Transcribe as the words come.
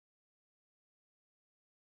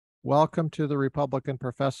Welcome to the Republican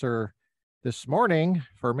Professor. This morning,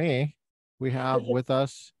 for me, we have with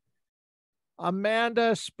us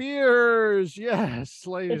Amanda Spiers. Yes,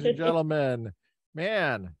 ladies and gentlemen.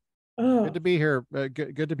 Man, good Oh, to be here.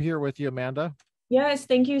 Good to be here with you, Amanda. yes.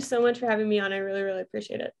 Thank you so much for having me on. I really, really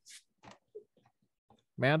appreciate it.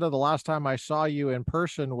 Amanda, the last time I saw you in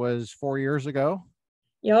person was 4 years ago.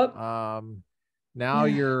 Yep. Now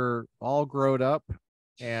you're all grown up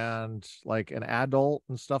and like an adult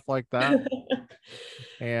and stuff like that.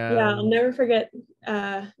 Yeah, I'll And never forget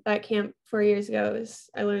that camp 4 years ago.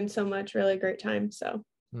 I learned so much, really great time. So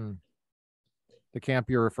hmm, the camp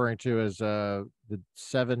you're referring to is the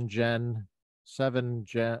 7M gen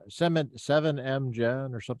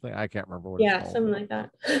or something. I can't remember what it's yeah, called, something but like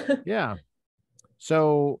that. yeah.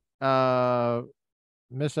 So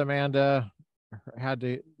Miss Amanda had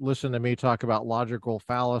to listen to me talk about logical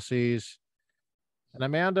fallacies. And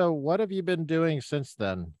Amanda, what have you been doing since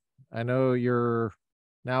then? I know you're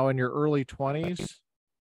now in your early 20s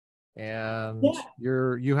and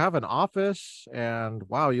Yeah. you have an office, and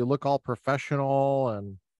wow, you look all professional.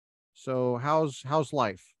 And so how's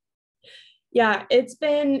life? Yeah, it's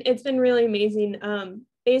been really amazing.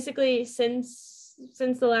 Basically since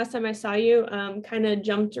the last time I saw you, kind of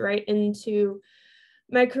jumped right into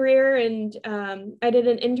my career, and I did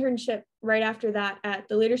an internship right after that at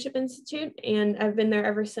the Leadership Institute, and I've been there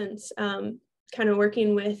ever since, kind of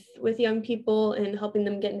working with young people and helping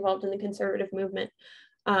them get involved in the conservative movement,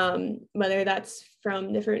 whether that's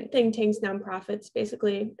from different think tanks, nonprofits,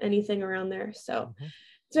 basically anything around there. So Mhm.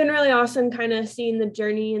 it's been really awesome kind of seeing the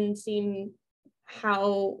journey and seeing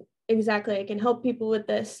how exactly I can help people with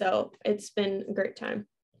this. So it's been a great time.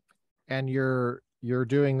 And you're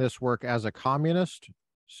doing this work as a communist.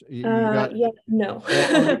 You got Yeah, no.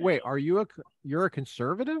 well. Are you wait? Are you you're a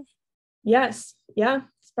conservative? Yes. Yeah.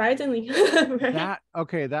 Surprisingly. Right. That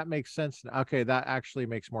okay? That makes sense. Okay, that actually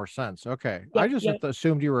makes more sense. Okay, I Yep. just Yep.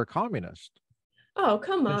 assumed you were a communist Oh,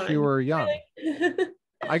 come since you on. were young. Really?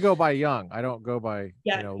 I go by young. I don't go by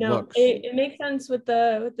Yeah. No, looks. it makes sense with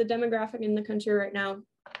the demographic in the country right now.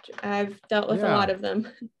 I've dealt with a Yeah. lot of them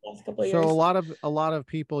the last couple of So years. a lot of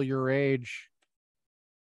people your age.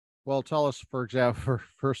 Well, tell us, for example,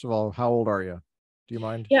 first of all, how old are you? Do you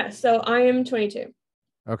mind? Yeah. So I am 22.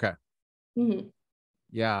 Okay. Mhm.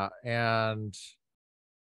 Yeah. And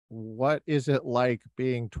what is it like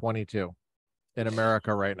being 22 in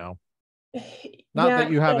America right now? Not that Yeah.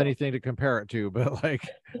 you have So, anything to compare it to, but like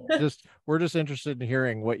just we're just interested in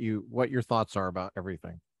hearing what your thoughts are about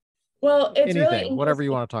everything. well, it's really Anything, whatever you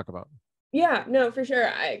interesting. want to talk about. Yeah, no, for sure.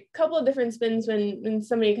 A couple of different spins when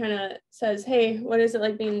somebody kind of says, "Hey, what is it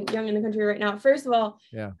like being young in the country right now?" First of all,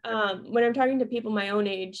 Yeah. when I'm talking to people my own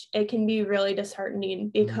age, it can be really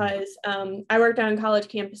disheartening Mm, because I worked on college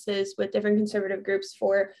campuses with different conservative groups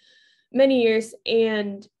for many years,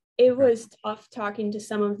 and it okay. was tough talking to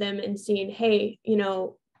some of them and seeing, hey,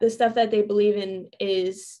 the stuff that they believe in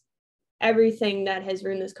is everything that has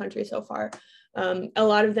ruined this country so far. A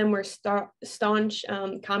lot of them were staunch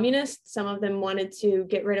communists. Some of them wanted to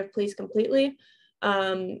get rid of police completely.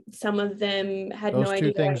 Some of them had no Those two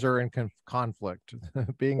idea. things are in conflict,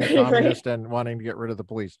 being a Right? communist and wanting to get rid of the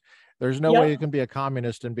police. There's no way you Yep. can be a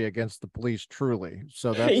communist and be against the police truly.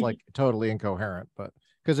 So that's like totally incoherent, but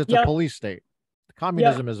because it's a Yep. police state. Yep.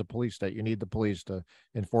 Communism is a police state. You need the police to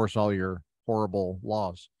enforce all your horrible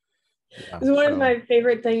laws. Yeah. It was one of So my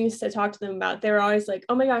favorite things to talk to them about. They were always like,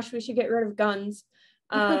 "Oh my gosh, we should get rid of guns."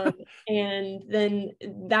 Um, and then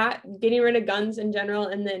that getting rid of guns in general,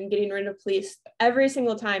 and then getting rid of police, every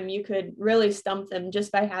single time you could really stump them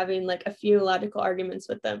just by having like a few logical arguments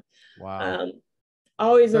with them. wow. Um,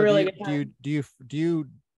 Always a So really good time. do you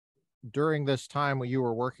during this time when you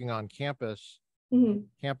were working on Mhm.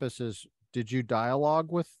 campuses, did you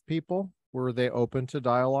dialogue with people? Were they open to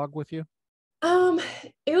dialogue with you? Um,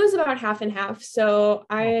 it was about half and half. So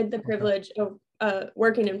I Oh, had the okay. privilege of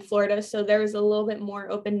working in Florida, so there was a little bit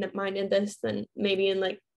more open-mindedness than maybe in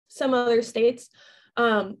like some other states.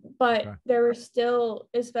 But Okay. there were still,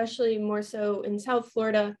 especially more so in South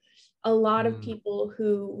Florida, a lot of Mm. people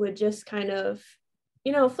who would just kind of,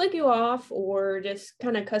 flick you off or just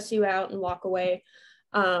kind of cuss you out and walk away,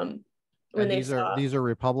 um, when And they saw. these are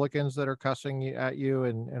Republicans that are cussing at you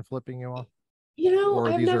and flipping you off, or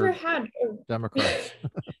I've these never are had. Democrats.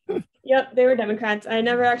 Yep, they were Democrats. I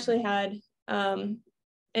never actually had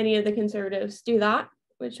any of the conservatives do that,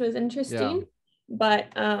 which was Yeah. interesting.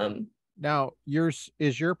 But Now, yours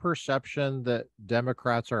is your perception that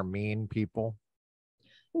Democrats are mean people?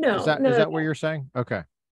 no, Is no, that what you're saying? Okay.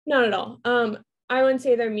 not at all. I wouldn't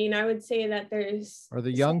say they're mean. I would say that there's Are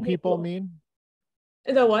the some young people people. mean?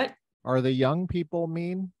 The what? Are the young people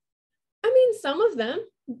mean? seen some of them,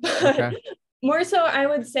 but Okay. more so I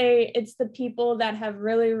would say it's the people that have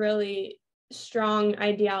really, really strong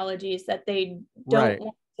ideologies that they don't Right.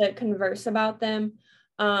 want to converse about them.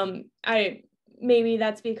 I maybe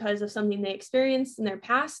that's because of something they experienced in their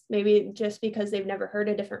past, maybe just because they've never heard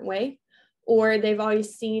a different way, or they've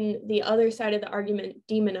always seen the other side of the argument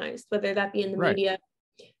demonized, whether that be in the Right. media,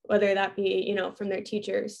 whether that be, from their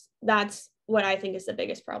teachers. That's what I think is the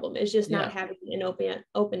biggest problem, is just not Yeah. having an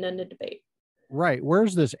open-ended debate. Right.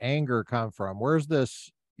 Where's this anger come from? Where's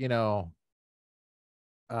this,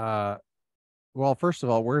 uh, well, first of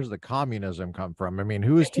all, where's the communism come from? I mean,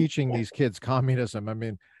 who is teaching these kids communism? I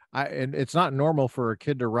mean, and it's not normal for a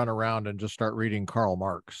kid to run around and just start reading Karl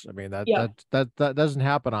Marx. I mean, Yeah, that doesn't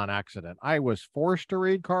happen on accident. I was forced to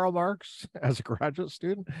read Karl Marx as a graduate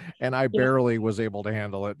student, and I yeah, barely was able to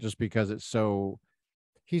handle it just because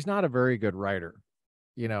he's not a very good writer.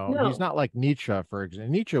 He's no, not like Nietzsche, for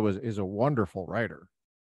example. Nietzsche is a wonderful writer.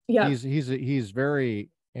 yeah, He's very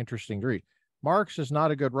interesting to read. Marx is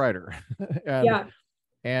not a good writer, and yeah, no.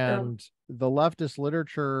 and the leftist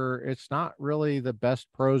literature, it's not really the best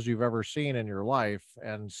prose you've ever seen in your life.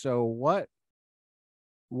 And so what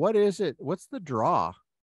is it? What's the draw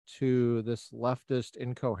to this leftist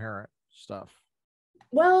incoherent stuff?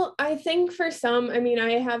 Well, I think for some, I mean,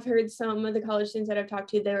 I have heard some of the college students that I've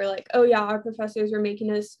talked to, they were like, oh yeah, our professors were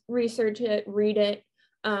making us research it, read it.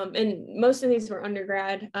 And most of these were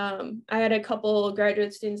undergrad. I had a couple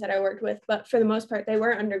graduate students that I worked with, but for the most part, they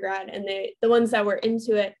were undergrad, and the ones that were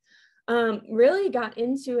into it, really got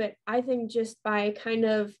into it, I think, just by kind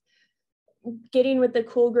of getting with the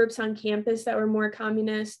cool groups on campus that were more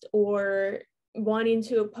communist, or wanting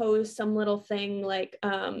to oppose some little thing like,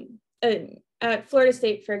 at Florida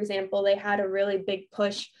State, for example, they had a really big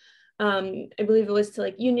push. I believe it was to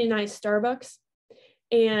like unionize Starbucks,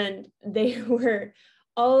 and they were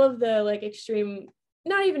all of the like extreme,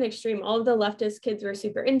 not even extreme, all of the leftist kids were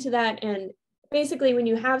super into that. And basically, when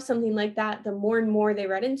you have something like that, the more and more they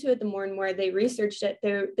read into it, the more and more they researched it,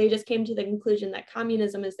 they just came to the conclusion that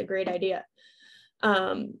communism is the great idea,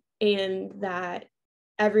 and that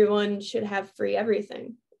everyone should have free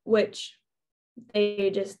everything, which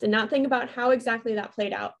they just did not think about how exactly that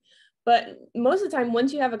played out. But most of the time,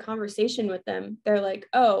 once you have a conversation with them, they're like,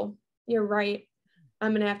 oh, you're right.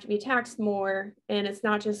 I'm going to have to be taxed more. And it's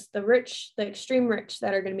not just the rich, the extreme rich,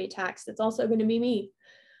 that are going to be taxed. It's also going to be me.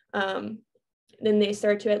 Then they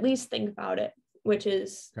start to at least think about it, which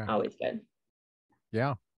is Okay. always good.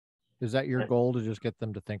 Yeah. Is that your Yeah. goal, to just get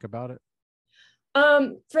them to think about it?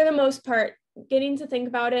 For the most part, getting to think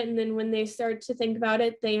about it. And then when they start to think about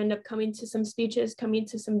it, they end up coming to some speeches, coming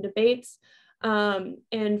to some debates.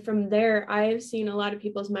 And from there, I've seen a lot of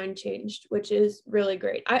people's mind changed, which is really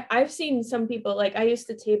great. I've seen some people, like I used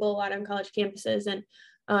to table a lot on college campuses, and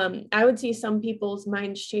I would see some people's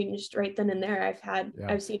minds changed right then and there. Yeah.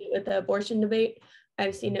 I've seen it with the abortion debate.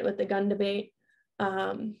 I've seen it with the gun debate,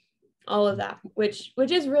 all of that, which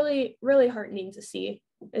is really, really heartening to see,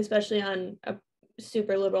 especially on a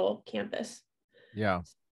super liberal campus. Yeah.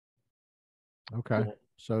 Okay. Yeah.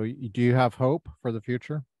 So do you have hope for the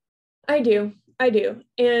future? I do. I do.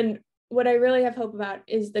 And what I really have hope about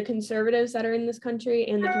is the conservatives that are in this country,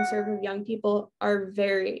 and the conservative young people are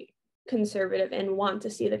very conservative and want to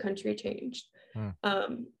see the country changed. Hmm.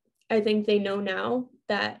 I think they know now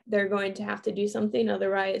that they're going to have to do something.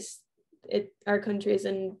 Otherwise, our country is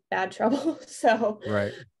in bad trouble. So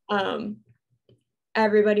Right. um,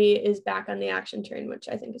 everybody is back on the action train, which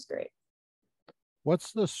I think is great.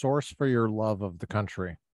 What's the source for your love of the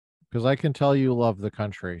country? Because I can tell you love the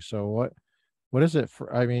country. So what is it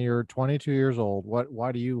for? I mean, you're 22 years old.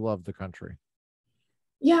 Why do you love the country?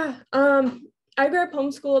 Yeah. I grew up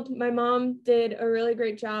homeschooled. My mom did a really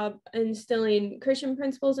great job instilling Christian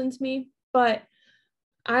principles into me, but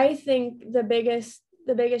I think the biggest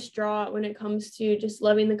draw when it comes to just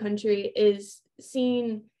loving the country is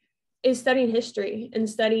studying history and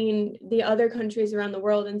studying the other countries around the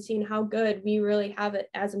world, and seeing how good we really have it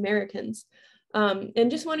as Americans, and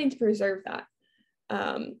just wanting to preserve that.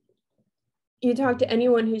 Um, you talk to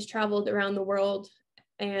anyone who's traveled around the world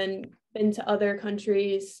and been to other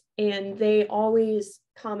countries, and they always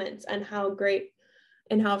comment on how great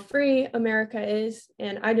and how free America is.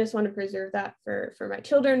 And I just want to preserve that for my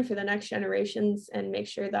children, for the next generations, and make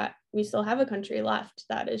sure that we still have a country left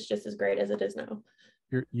that is just as great as it is now.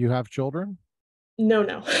 You have children? No.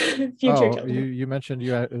 Future Oh, you children. you mentioned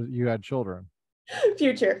you had children.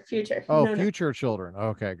 Future. Oh, No. future children.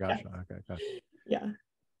 Okay, Yeah. gotcha. Okay, gotcha.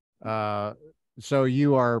 Yeah. So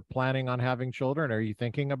you are planning on having children? Are you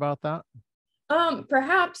thinking about that?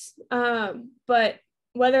 Perhaps. But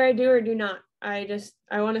whether I do or do not, I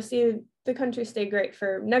want to see the country stay great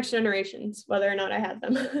for next generations, whether or not I had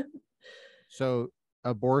them. So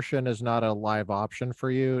abortion is not a live option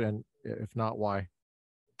for you, and if not, why?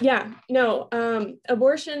 Yeah, no,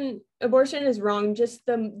 abortion is wrong. Just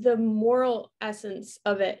the moral essence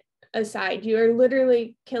of it aside, you are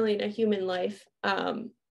literally killing a human life.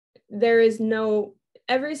 There is no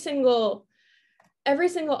every single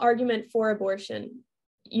argument for abortion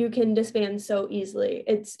you can disband so easily.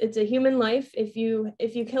 It's a human life. If you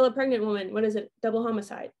kill a pregnant woman, what is it? Double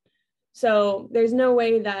homicide. So there's no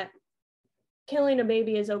way that killing a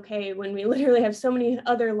baby is okay when we literally have so many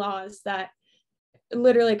other laws that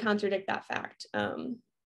literally contradict that fact.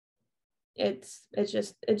 It's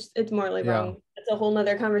morally wrong. It's a whole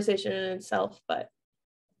nother conversation in itself, but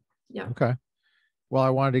yeah. Okay. Well,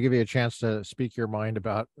 I wanted to give you a chance to speak your mind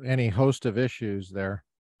about any host of issues there.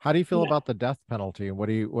 How do you feel about the death penalty?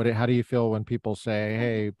 How do you feel when people say,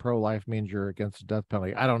 hey, pro-life means you're against the death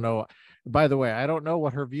penalty? I don't know. By the way, I don't know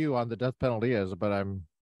what her view on the death penalty is, but I've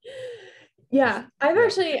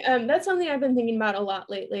actually, that's something I've been thinking about a lot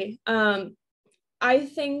lately. I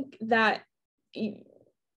think that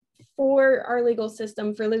for our legal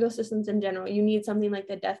system, for legal systems in general, you need something like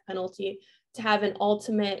the death penalty to have an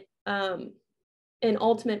ultimate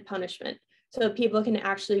punishment, so that people can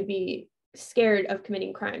actually be scared of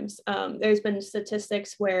committing crimes. There's been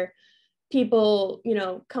statistics where people,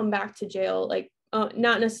 come back to jail, like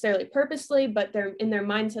not necessarily purposely, but they're in their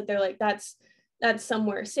mindset, they're like, that's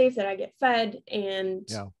somewhere safe that I get fed. And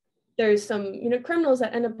there's some, criminals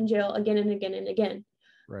that end up in jail again and again and again.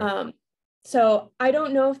 Right. So I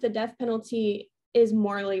don't know if the death penalty is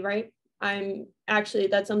morally right.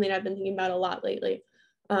 That's something I've been thinking about a lot lately.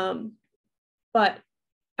 But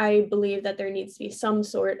I believe that there needs to be some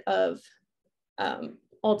sort of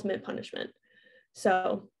ultimate punishment.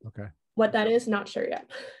 So what that is, not sure yet.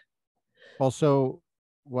 Also,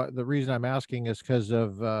 the reason I'm asking is because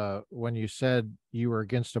of when you said you were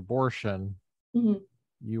against abortion,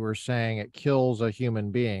 you were saying it kills a human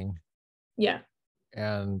being. Yeah.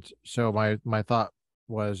 And so my thought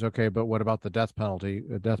was, okay, but what about the death penalty?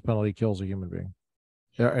 The death penalty kills a human being.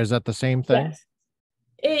 Is that the same thing? Yes.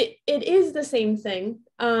 It is the same thing.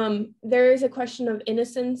 There is a question of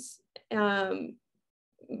innocence.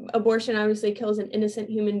 Abortion obviously kills an innocent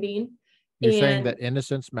human being. You're saying that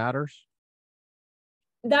innocence matters?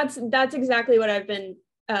 That's exactly what I've been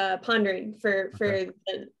pondering for the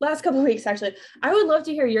last couple of weeks, actually. I would love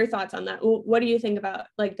to hear your thoughts on that. What do you think about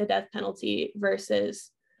like the death penalty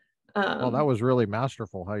versus well, that was really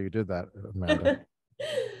masterful how you did that, Amanda.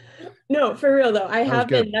 No, for real though.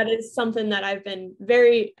 That is something that I've been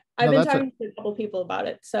talking to a couple people about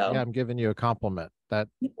it. So yeah, I'm giving you a compliment that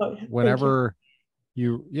whenever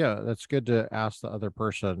that's good to ask the other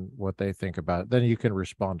person what they think about it. Then you can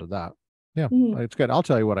respond to that. Yeah, it's good. I'll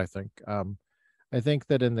tell you what I think. I think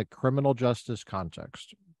that in the criminal justice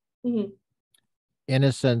context,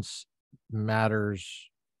 innocence matters.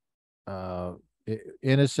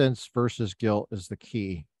 Innocence versus guilt is the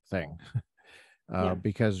key thing.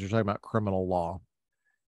 Because you're talking about criminal law.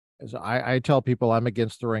 As I tell people, I'm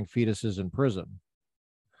against throwing fetuses in prison.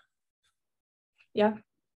 Yeah.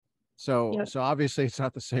 So obviously it's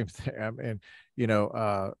not the same thing. I mean,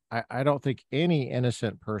 I don't think any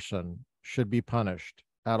innocent person should be punished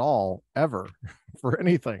at all, ever, for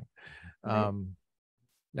anything. Right.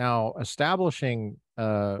 Now, establishing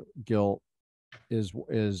guilt is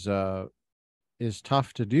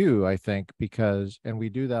tough to do, I think, and we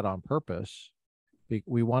do that on purpose.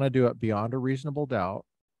 We want to do it beyond a reasonable doubt.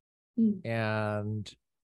 And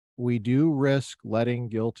we do risk letting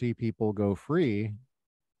guilty people go free.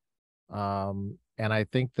 And I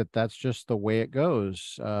think that that's just the way it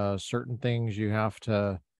goes. Certain things you have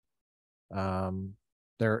to,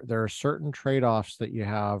 there are certain trade-offs that you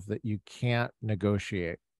have that you can't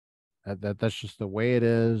negotiate. That's just the way it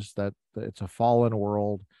is, that it's a fallen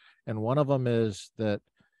world. And one of them is that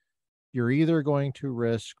you're either going to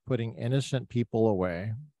risk putting innocent people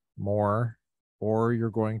away more, or you're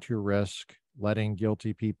going to risk letting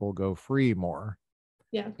guilty people go free more.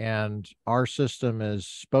 Yeah. And our system is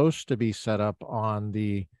supposed to be set up on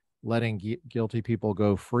the letting guilty people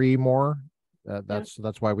go free more. That's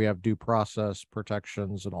why we have due process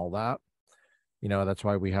protections and all that. That's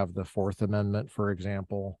why we have the Fourth Amendment, for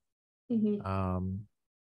example, and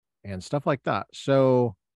stuff like that.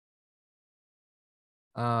 So,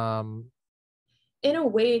 in a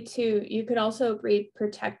way too, you could also agree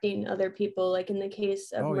protecting other people, like in the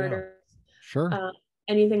case of murder, sure,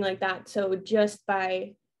 anything like that. So just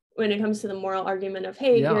when it comes to the moral argument of,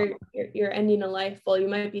 hey, you're ending a life, well, you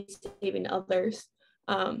might be saving others.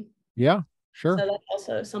 Sure. So that's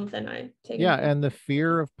also something I take Yeah, into and the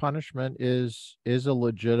fear of punishment is a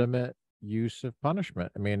legitimate use of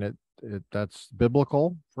punishment. I mean, it that's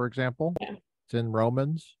biblical, for example. yeah. It's in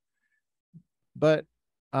Romans. But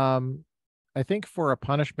um, I think for a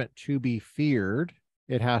punishment to be feared,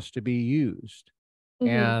 it has to be used. Mm-hmm.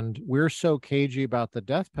 And we're so cagey about the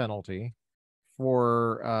death penalty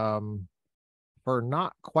for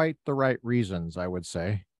not quite the right reasons, I would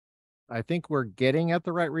say. I think we're getting at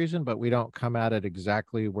the right reason, but we don't come at it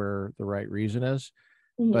exactly where the right reason is.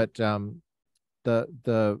 Mm-hmm. But the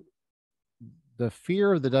the the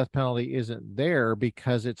fear of the death penalty isn't there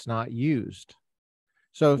because it's not used.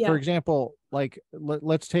 So, for Yeah. example, like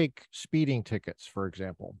let's take speeding tickets, for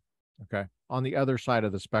example. Okay, on the other side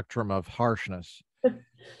of the spectrum of harshness,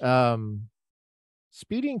 um,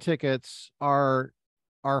 speeding tickets are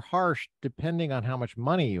harsh depending on how much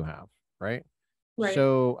money you have, right? Right.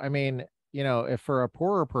 So, I mean, if for a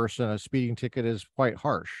poorer person, a speeding ticket is quite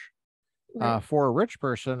harsh. Right. For a rich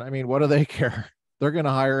person, I mean, what do they care? They're going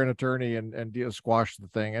to hire an attorney and squash the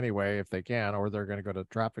thing anyway if they can, or they're going to go to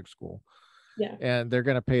traffic school Yeah. and they're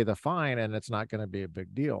going to pay the fine, and it's not going to be a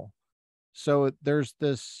big deal. So there's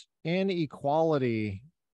this inequality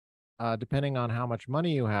depending on how much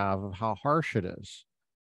money you have of how harsh it is.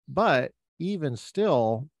 But even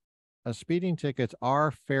still, speeding tickets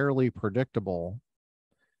are fairly predictable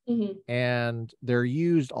Mm-hmm. and they're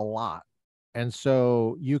used a lot. And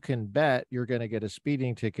so you can bet you're going to get a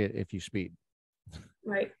speeding ticket if you speed.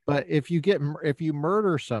 Right. But if you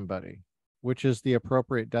murder somebody, which is the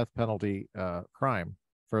appropriate death penalty crime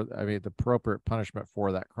for, I mean, the appropriate punishment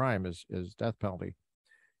for that crime is death penalty.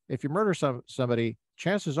 If you murder somebody,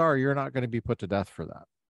 chances are you're not going to be put to death for that.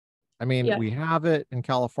 I mean, Yeah. we have it in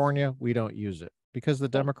California. We don't use it because the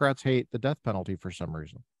Yeah. Democrats hate the death penalty for some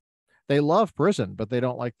reason. They love prison, but they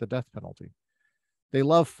don't like the death penalty. They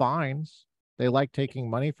love fines. They like taking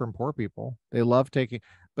money from poor people. They love taking,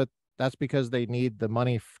 but that's because they need the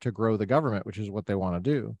money to grow the government, which is what they want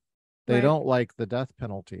to do. They Right. don't like the death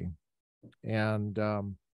penalty. And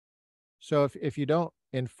so if you don't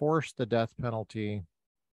enforce the death penalty,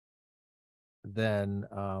 then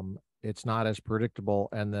it's not as predictable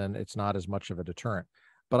and then it's not as much of a deterrent.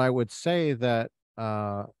 But I would say that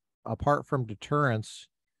apart from deterrence,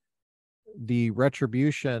 the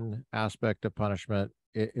retribution aspect of punishment,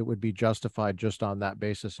 it would be justified just on that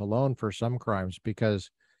basis alone for some crimes, because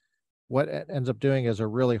what it ends up doing is a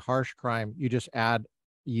really harsh crime. You just add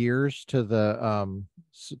years to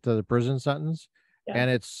the prison sentence, Yeah. and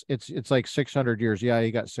it's like 600 years. Yeah,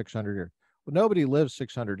 you got 600 years. Well, nobody lives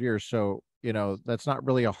 600 years, so that's not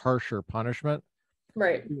really a harsher punishment.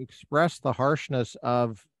 Right. To express the harshness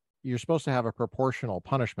of, you're supposed to have a proportional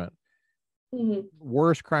punishment. Mm-hmm.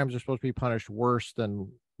 Worse crimes are supposed to be punished worse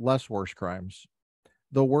than less worse crimes.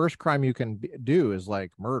 The worst crime you can do is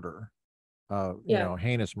like murder, Yeah.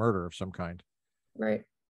 heinous murder of some kind. Right.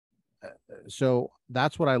 So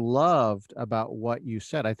that's what I loved about what you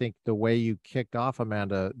said. I think the way you kicked off,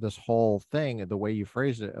 Amanda, this whole thing, the way you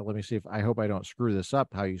phrased it, let me see if I hope I don't screw this up,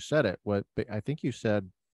 how you said it. What I think you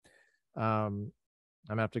said, I'm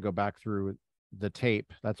gonna have to go back through the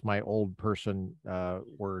tape. That's my old person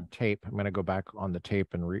word, tape. I'm gonna go back on the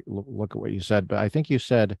tape and look at what you said. But I think you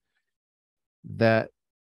said that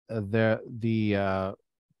the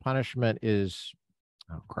punishment is,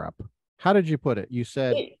 oh crap. How did you put it? You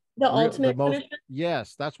said The the ultimate most, punishment.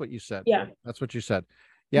 yes, that's what you said. Yeah. That's what you said.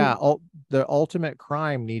 Yeah, Mm-hmm. the ultimate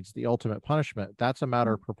crime needs the ultimate punishment. That's a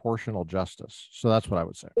matter of proportional justice. So that's what I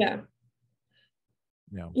would say. Yeah.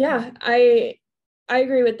 Yeah. Yeah. I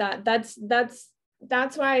agree with that.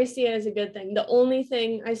 That's why I see it as a good thing. The only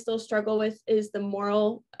thing I still struggle with is the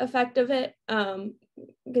moral effect of it.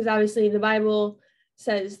 Because obviously the Bible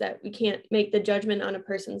says that we can't make the judgment on a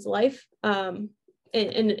person's life. In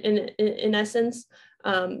essence,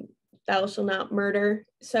 thou shalt not murder.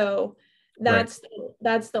 So Right.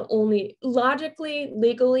 that's the only, logically,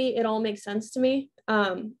 legally, it all makes sense to me.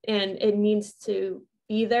 And it needs to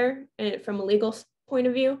be there, and from a legal point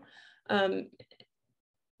of view.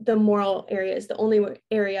 The moral area is the only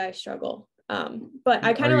area I struggle. But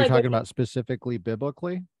I kind Are of you like, talking about specifically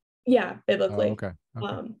biblically? yeah, Oh, biblically. okay.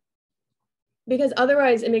 Okay. Because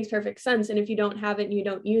otherwise it makes perfect sense. And if you don't have it and you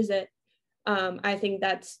don't use it, I think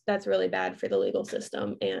that's really bad for the legal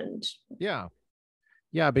system. And Yeah.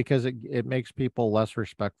 Yeah, because it makes people less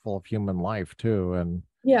respectful of human life too. And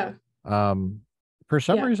yeah, um for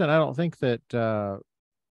some yeah, reason I don't think that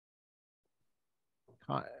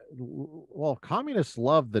well, communists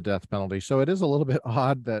love the death penalty. So it is a little bit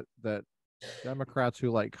odd that Democrats who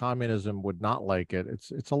like communism would not like it.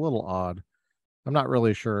 It's a little odd. I'm not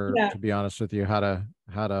really sure, yeah. to be honest with you, how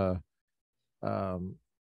to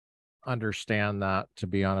understand that, to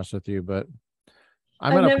be honest with you. But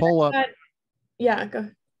I'm I've going to never pull up. had, yeah, go.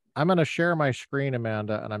 I'm going to share my screen,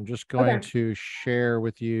 Amanda, and I'm just going Okay. to share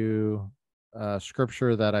with you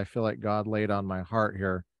scripture that I feel like God laid on my heart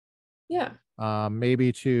here, Yeah.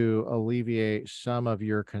 maybe to alleviate some of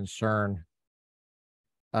your concern.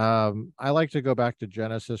 I like to go back to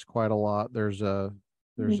Genesis quite a lot. There's Mhm.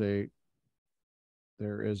 a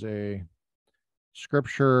there is a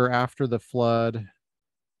scripture after the flood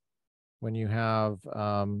when you have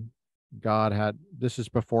God had, this is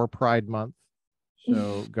before Pride Month,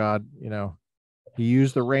 so God, he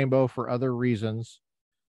used the rainbow for other reasons.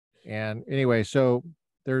 And anyway, so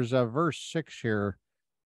there's a verse 6 here.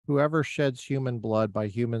 Whoever sheds human blood, by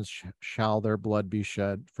humans shall their blood be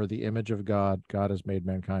shed. For the image of God, God has made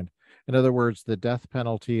mankind. In other words, the death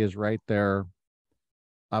penalty is right there.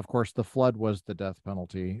 Of course, the flood was the death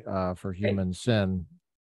penalty for Right. human sin,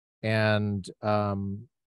 and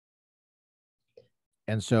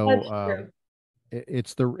so That's true.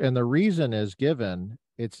 it's the reason is given.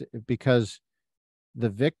 It's because the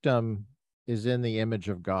victim is in the image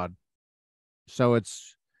of God. So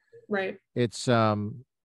Right. it's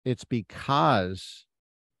it's because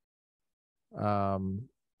um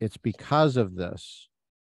it's because of this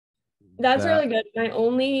That's that really good. My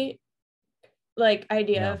only like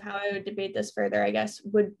idea yeah. of how I would debate this further, I guess,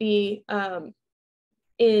 would be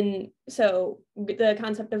in so the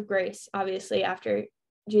concept of grace, obviously, after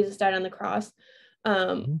Jesus died on the cross,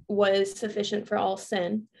 Mhm. was sufficient for all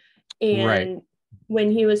sin. Right. And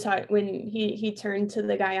when he was when he turned to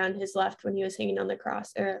the guy on his left when he was hanging on the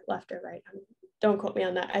cross, or left or right, don't quote me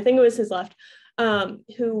on that. I think it was his left,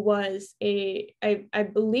 who was I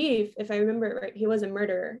believe, if I remember it right, he was a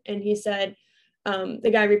murderer, and he said the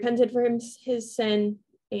guy repented for his sin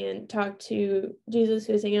and talked to Jesus,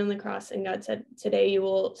 who was hanging on the cross, and God said, "Today you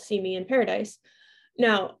will see me in paradise."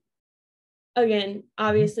 Now, again, Mhm.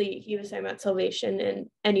 obviously, he was talking about salvation and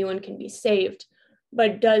anyone can be saved,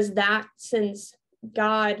 but does that, since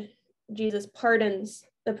God, Jesus pardons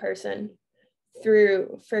the person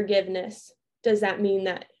through forgiveness, does that mean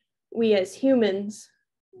that we as humans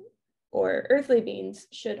or earthly beings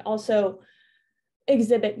should also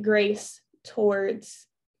exhibit grace towards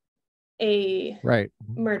a Right.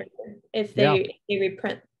 murderer if Yeah. they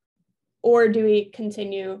repent, or do we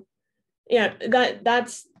continue? Yeah,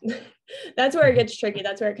 that's that's where it Mhm. gets tricky.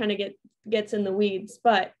 That's where it kind of gets in the weeds.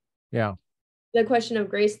 But Yeah. the question of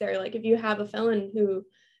grace there, like if you have a felon who, if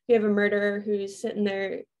you have a murderer who's sitting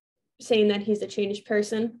there saying that he's a changed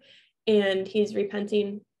person and he's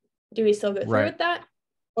repenting, do we still go through Right. with that,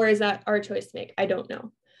 or is that our choice to make? I don't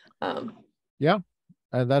know. Yeah.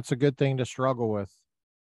 And that's a good thing to struggle with.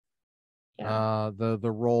 Yeah.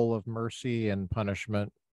 The role of mercy and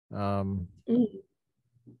punishment. Um, Mhm.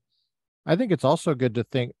 I think it's also good to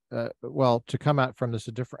think, well, to come at from this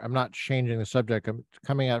a different, I'm not changing the subject. I'm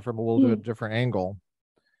coming at it from a little bit Mhm. different angle,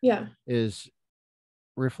 Yeah. is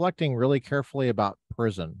reflecting really carefully about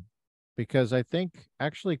prison. Because I think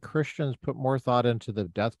actually Christians put more thought into the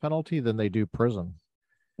death penalty than they do prison.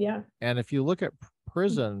 Yeah. And if you look at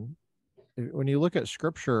prison, when you look at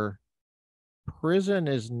scripture, prison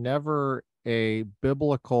is never a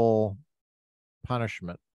biblical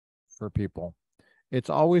punishment for people. It's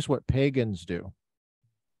always what pagans do.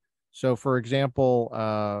 So, for example,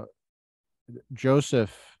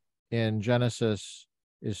 Joseph in Genesis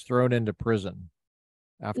is thrown into prison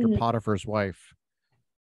after Mhm. Potiphar's wife.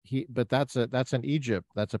 But that's in Egypt.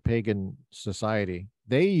 That's a pagan society.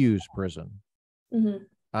 They use prison. Mhm.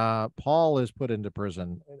 Paul is put into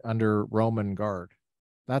prison under Roman guard.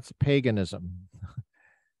 That's paganism.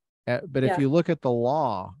 But if Yeah. you look at the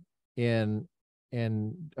law in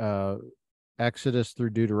Exodus through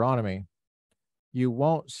Deuteronomy, you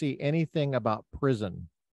won't see anything about prison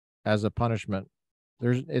as a punishment.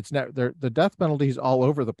 It's not there. The death penalty is all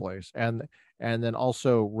over the place, and then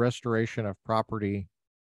also restoration of property,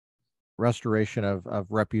 restoration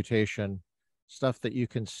of reputation, stuff that you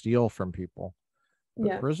can steal from people. But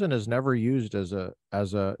Yeah. prison is never used as a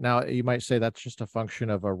now you might say that's just a function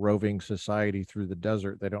of a roving society through the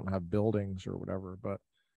desert. They don't have buildings or whatever, but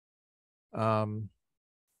um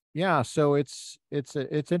yeah, so it's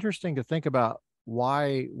interesting to think about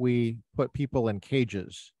why we put people in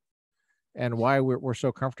cages and why we're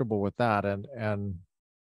so comfortable with that, and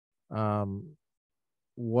um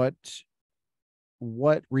what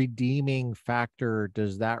what redeeming factor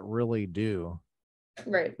does that really do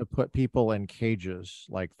Right. to put people in cages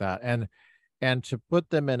like that, and to put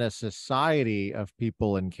them in a society of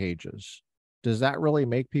people in cages? Does that really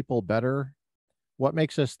make people better? What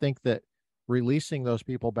makes us think that releasing those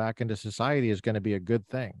people back into society is going to be a good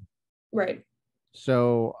thing? Right.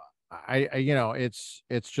 So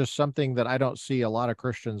it's just something that I don't see a lot of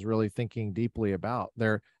Christians really thinking deeply about.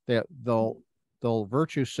 They'll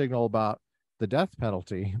virtue signal about the death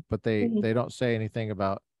penalty, but Mhm. they don't say anything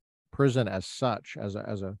about prison as such, as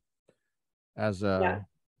a Yeah.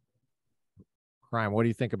 crime. What do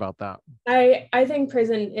you think about that? I think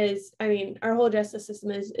prison is, I mean, our whole justice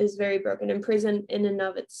system is very broken, and prison in and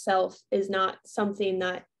of itself is not something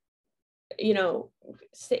that, you know,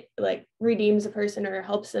 like redeems a person or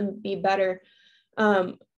helps them be better.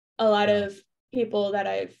 Um, a lot Yeah, of people that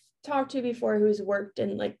I've talked to before who's worked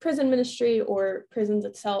in like prison ministry or prisons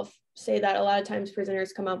itself say that a lot of times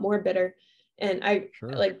prisoners come out more bitter. And I sure.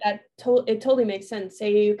 like that. It totally makes sense.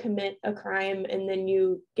 Say you commit a crime and then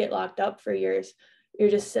you get locked up for years. You're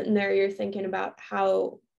just sitting there. You're thinking about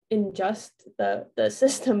how unjust the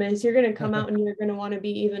system is. You're going to come out and you're going to want to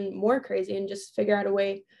be even more crazy and just figure out a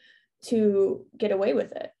way to get away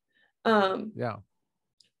with it. Um, Yeah.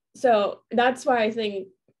 so that's why I think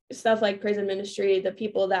stuff like prison ministry, the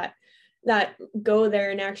people that go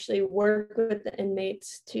there and actually work with the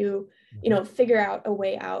inmates to, you Mhm. know, figure out a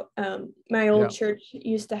way out. My old Yeah, church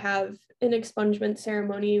used to have an expungement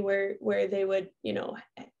ceremony where they would, you know,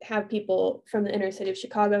 have people from the inner city of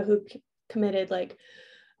Chicago who committed like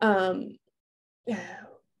um,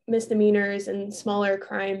 misdemeanors and smaller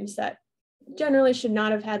crimes that generally should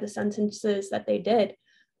not have had the sentences that they did,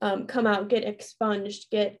 come out, get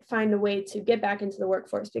expunged, find a way to get back into the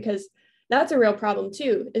workforce, because that's a real problem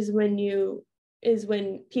too, is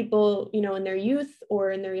when people, you know, in their youth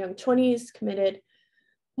or in their young 20s committed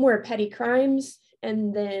more petty crimes,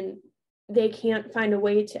 and then they can't find a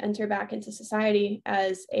way to enter back into society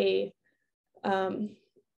as a um,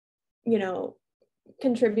 you know,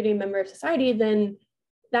 contributing member of society. Then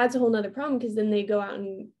that's a whole nother problem, because then they go out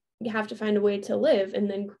and have to find a way to live and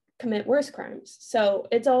then commit worse crimes. So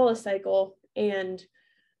it's all a cycle. And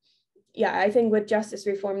yeah, I think with justice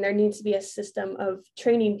reform, there needs to be a system of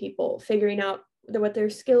training people, figuring out what their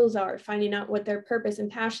skills are, finding out what their purpose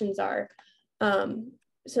and passions are,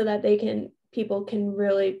 so that people can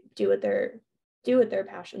really do what their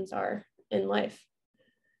passions are in life.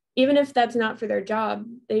 Even if that's not for their job,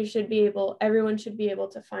 everyone should be able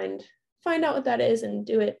to find out what that is and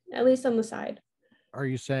do it at least on the side. are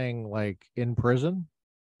you saying like in prison,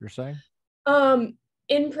 you're saying? Um,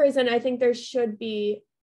 in prison, I think there should be,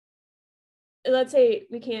 let's say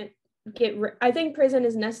we can't I think prison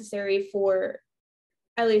is necessary for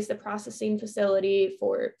at least the processing facility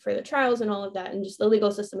for the trials and all of that, and just the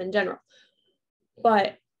legal system in general.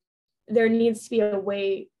 But there needs to be a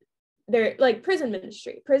way there, like prison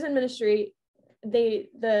ministry,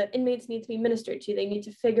 the inmates need to be ministered to. They need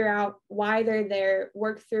to figure out why they're there,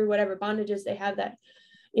 work through whatever bondages they have that,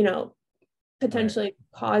 you know, Right. potentially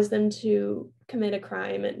cause them to commit a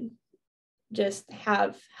crime, and just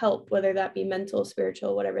have help, whether that be mental,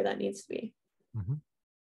 spiritual, whatever that needs to be. Hmm.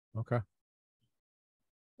 Okay.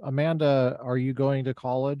 Amanda, are you going to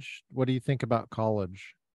college? What do you think about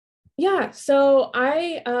college? Yeah, so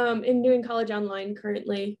I am doing college online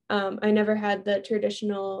currently. I never had the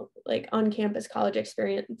traditional like on-campus college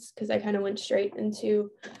experience, because I kind of went straight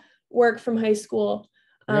into work from high school.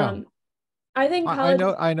 Yeah. Um, I think college,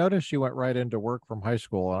 I noticed you went right into work from high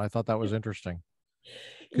school, and I thought that was interesting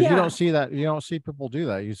because yeah. you don't see people do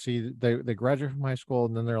that. You see they graduate from high school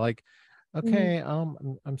and then they're like, Mhm. okay,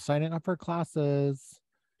 I'm signing up for classes.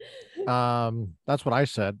 That's what I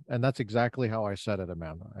said, and that's exactly how I said it,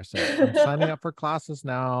 Amanda. I said, I'm signing up for classes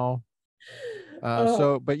now.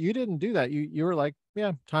 Oh, But you didn't do that. You were like,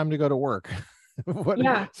 yeah, time to go to work. What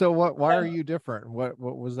yeah. so why are So you different? What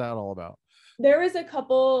was that all about? there was a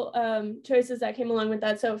couple choices that came along with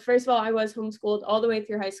that. So first of all, I was homeschooled all the way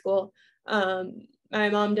through high school. My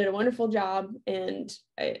mom did a wonderful job, and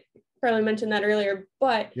I probably mentioned that earlier.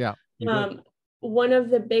 But Yeah, you did. um, one of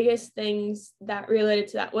the biggest things that related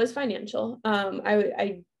to that was financial.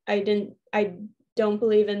 I don't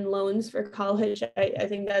believe in loans for college. I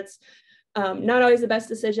think that's not always the best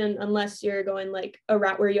decision unless you're going like a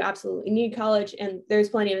route where you absolutely need college. And there's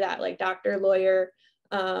plenty of that, like doctor, lawyer,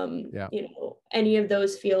 Yeah. you know, any of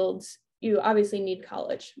those fields, you obviously need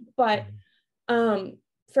college. But Mhm. um,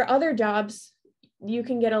 for other jobs, you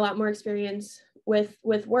can get a lot more experience with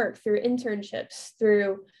work through internships,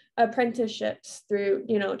 through apprenticeships, through,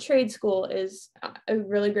 you know, trade school is a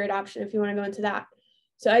really great option if you want to go into that.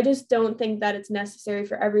 So I just don't think that it's necessary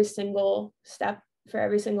for every single step, for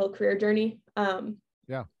every single career journey.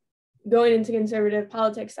 Yeah. Going into conservative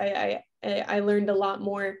politics, I learned a lot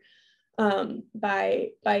more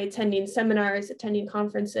by attending seminars, attending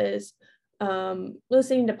conferences,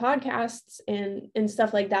 listening to podcasts and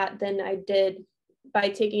stuff like that than I did by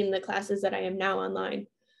taking the classes that I am now online,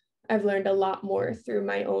 I've learned a lot more through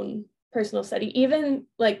my own personal study, even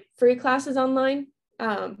like free classes online.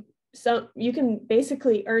 So you can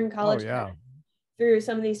basically earn college credit through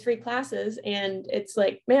some of these free classes. And it's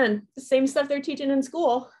like, man, the same stuff they're teaching in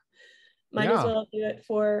school. Might as well do it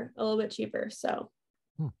for a little bit cheaper. So,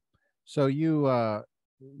 so you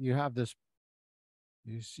have this,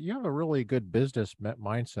 you have a really good business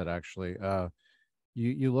mindset, actually.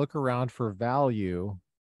 You look around for value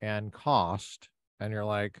and cost, and you're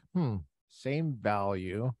like, same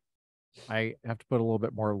value. I have to put a little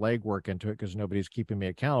bit more legwork into it because nobody's keeping me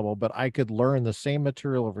accountable, but I could learn the same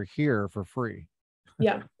material over here for free.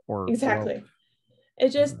 Yeah, or exactly. Well, it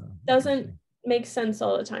just doesn't make sense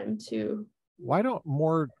all the time to. Why don't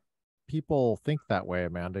more people think that way,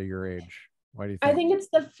 Amanda, your age? Why do you think? I think it's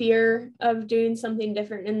the fear of doing something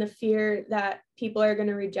different and the fear that people are going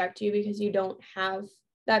to reject you because you don't have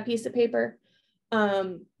that piece of paper.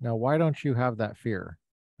 Now, why don't you have that fear?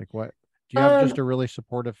 Like, what? Do you have just a really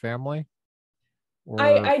supportive family? Or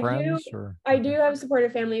I friends? I do have a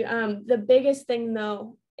supportive family. The biggest thing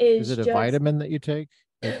though is it a vitamin that you take?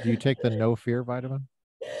 Do you take the no fear vitamin?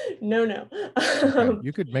 No. Okay.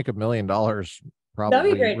 You could make $1 million probably.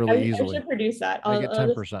 That'd be great. Really easily. I should produce that. I'll get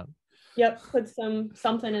 10%. Yep, put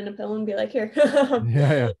something in a pill and be like, here.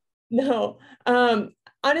 Yeah. No.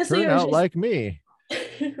 Honestly, turn out like me.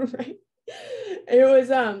 Right. It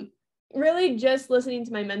was really just listening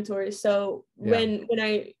to my mentors. So when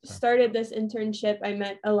I started this internship, I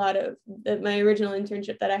met a lot of my original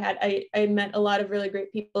internship that I had. I met a lot of really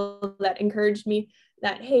great people that encouraged me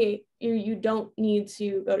that, hey, you don't need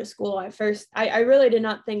to go to school. At first, I really did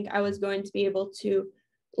not think I was going to be able to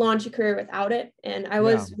launch a career without it. And I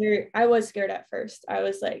was scared at first. I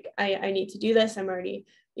was like, I need to do this. I'm already,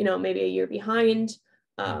 maybe a year behind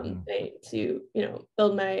to,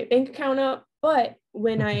 build my bank account up. But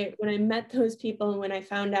when I met those people and when I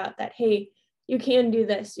found out that, hey, you can do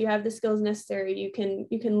this, you have the skills necessary, you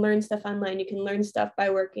can learn stuff online, you can learn stuff by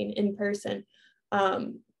working in person,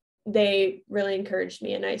 they really encouraged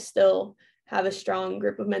me. And I still have a strong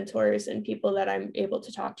group of mentors and people that I'm able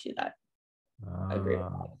to talk to that agree with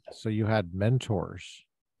that. So you had mentors.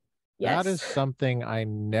 Yes. That is something I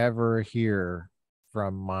never hear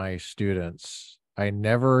from my students. I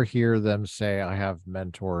never hear them say, I have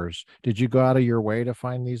mentors. Did you go out of your way to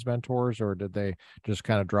find these mentors, or did they just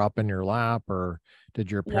kind of drop in your lap, or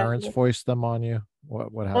did your parents voice them on you?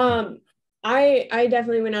 What happened? I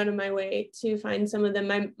definitely went out of my way to find some of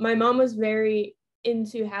them. My mom was very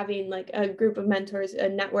into having like a group of mentors, a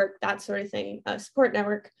network, that sort of thing, a support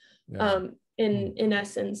network, in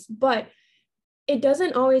essence. But it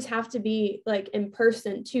doesn't always have to be like in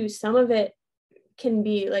person too. Some of it can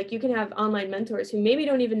be like, you can have online mentors who maybe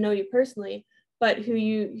don't even know you personally, but who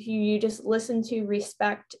you just listen to,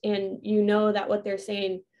 respect, and that what they're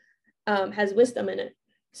saying has wisdom in it.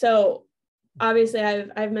 So obviously I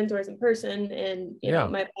have mentors in person and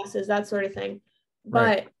my bosses, that sort of thing.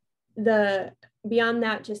 But beyond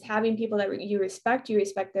that, just having people that you respect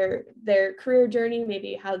their career journey,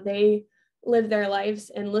 maybe how they live their lives,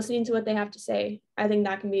 and listening to what they have to say, I think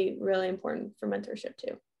that can be really important for mentorship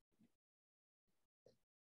too.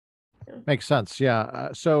 Makes sense. Yeah.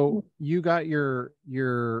 So you got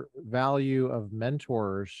your value of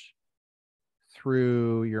mentors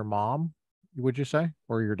through your mom, would you say,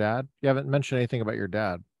 or your dad? You haven't mentioned anything about your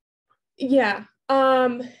dad. Yeah.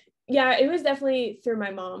 Yeah, it was definitely through my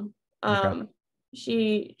mom. Okay.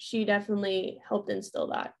 She definitely helped instill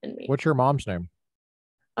that in me. What's your mom's name?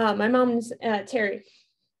 My mom's Terry.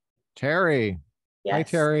 Terry. Yes. Hi,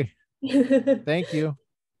 Terry. Thank you.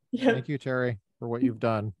 Yeah. Thank you, Terry, for what you've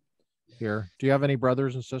done here. Do you have any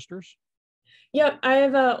brothers and sisters? Yep, I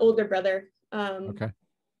have an older brother. Okay.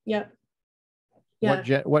 Yep.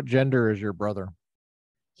 Yeah. What gender is your brother?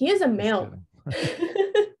 He is a male.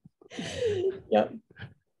 Yep.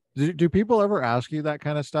 Do people ever ask you that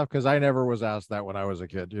kind of stuff? Because I never was asked that when I was a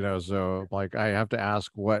kid, so like I have to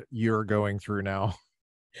ask what you're going through now.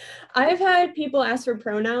 I've had people ask for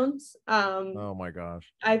pronouns. Oh my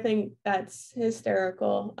gosh. I think that's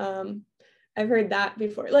hysterical. I've heard that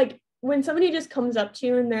before. Like when somebody just comes up to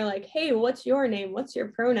you and they're like, hey, what's your name? What's your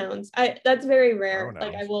pronouns? That's very rare.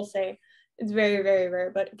 Pronouns. Like I will say it's very, very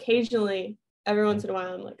rare, but occasionally every once in a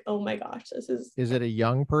while I'm like, oh my gosh, this is. Is it a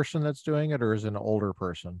young person that's doing it, or is it an older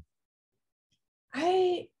person?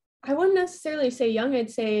 I wouldn't necessarily say young.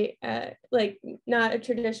 I'd say like not a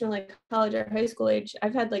traditional like college or high school age.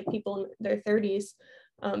 I've had like people in their 30s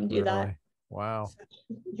do really? That. Wow. So,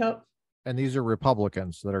 yep. And these are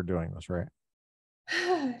Republicans that are doing this, right?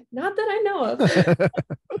 Not that I know of.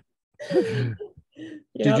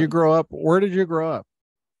 Did you Yep. grow up? Where did you grow up?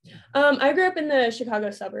 I grew up in the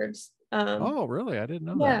Chicago suburbs. Oh, really? I didn't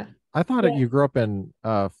know that. Yeah, I thought yeah. you grew up in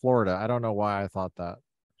Florida. I don't know why I thought that.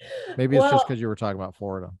 Maybe it's just Well, because you were talking about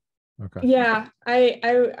Florida. Okay. yeah,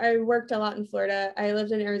 I worked a lot in Florida. I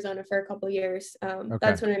lived in Arizona for a couple years. Okay.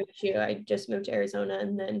 That's when I met you. I just moved to Arizona,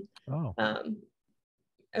 and then Oh. um,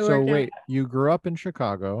 I So worked in, wait, you grew up in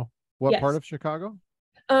Chicago. What part yes, of Chicago?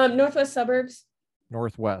 Northwest suburbs.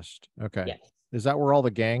 Northwest. Okay. Yes. Is that where all the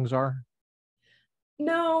gangs are?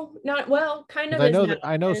 No, not well. Kind Because of is now.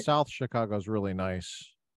 I know South Chicago is really nice,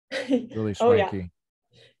 really Oh yeah. swanky.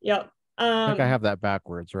 Yep. I think I have that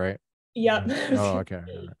backwards, right? Yep. Oh, okay. All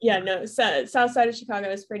right. Yeah, no, south side of Chicago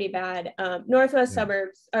is pretty bad. Northwest Yeah.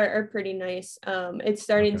 suburbs are pretty nice. It's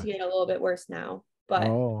starting Okay. to get a little bit worse now, but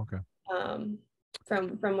Oh, okay. um,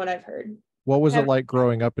 from what I've heard. What was it Have, like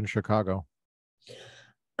growing up in Chicago?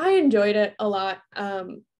 I enjoyed it a lot.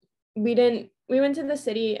 We went to the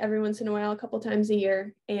city every once in a while, a couple times a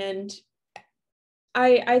year, and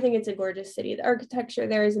I think it's a gorgeous city. The architecture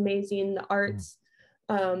there is amazing. The Mm. arts,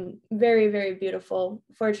 very very beautiful.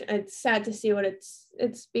 Fortunately, it's sad to see what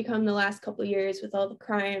it's become the last couple of years with all the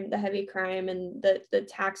crime, the heavy crime, and the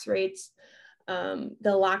tax rates. The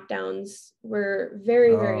lockdowns were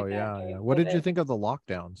very very Oh, bad yeah, yeah. during What did you COVID. think of the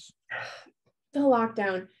lockdowns? The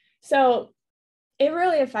lockdown. So it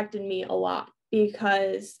really affected me a lot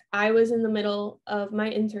because I was in the middle of my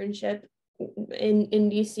internship in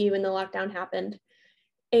DC when the lockdown happened.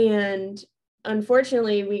 And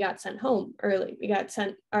unfortunately, we got sent home early.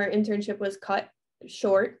 Our internship was cut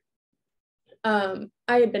short. I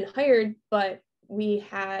had been hired, but we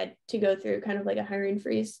had to go through kind of like a hiring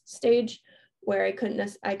freeze stage where I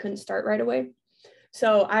couldn't start right away.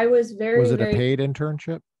 So I was Was very, it a very paid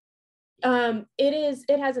internship?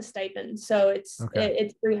 it has a stipend. So Okay.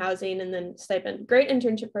 it's free housing and then stipend. Great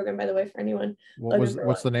internship program, by the way, for anyone looking for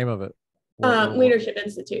What's one. the name of it? What Leadership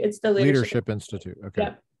Institute. It's the leadership. Leadership Institute. Okay.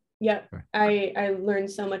 Yep. Yep. Okay. I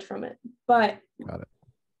learned so much from it. But Got it.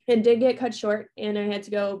 it did get cut short and I had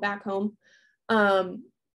to go back home.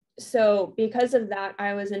 So because of that,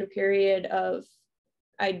 I was in a period of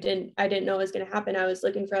I didn't know what was going to happen. I was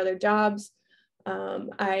looking for other jobs.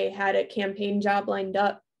 I had a campaign job lined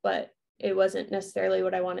up, but it wasn't necessarily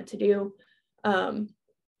what I wanted to do. Um,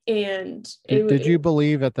 and Did you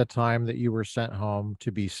believe at the time that you were sent home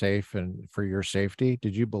to be safe and for your safety?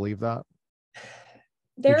 Did you believe that?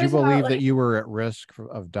 there Did you was about believe that like you were at risk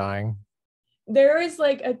of dying? there was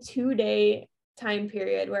like a 2 day time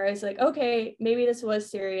period where I was like, okay, maybe this was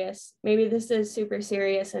serious. Maybe this is super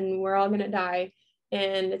serious and we're all gonna die.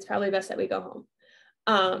 And it's probably best that we go home.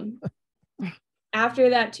 Um, After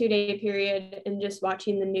that 2 day period and just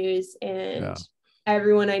watching the news and Yeah.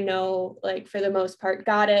 everyone I know, like for the most part,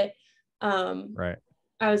 got it. Right.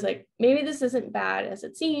 I was like, maybe this isn't bad as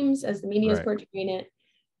it seems, as the media is Right. portraying it.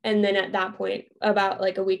 And then at that point, about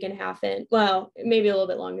like a week and a half in, well, maybe a little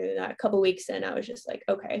bit longer than that, a couple weeks in, I was just like,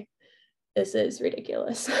 okay, this is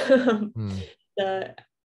ridiculous. Hmm. the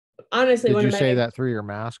Honestly, Did one you of say my that through your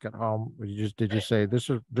mask at home? Did you say this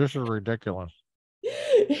is ridiculous?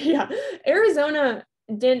 yeah, Arizona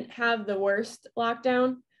didn't have the worst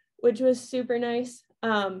lockdown, which was super nice.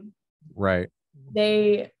 Right.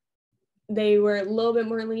 They they were a little bit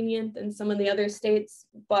more lenient than some of the other states,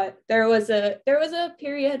 but there was a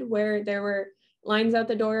period where there were lines out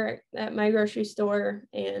the door at my grocery store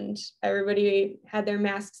and everybody had their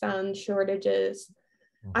masks on, shortages.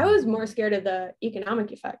 I Hmm. was more scared of the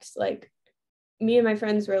economic effects. Like me and my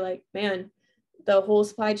friends were like, man, the whole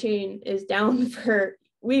supply chain is down for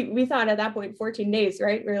we thought at that point 14 days,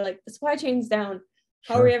 right? We were like, the supply chain's down.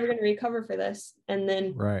 How are we Sure. ever going to recover for this? And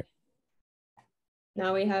then Right.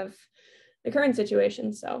 now we have the current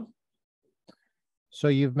situation. So So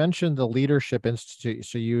you've mentioned the Leadership Institute.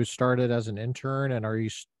 So you started as an intern, and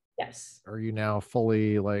yes. are you now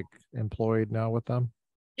fully like employed now with them?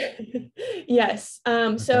 Yes.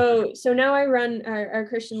 Okay. So now I run our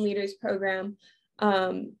Christian leaders program.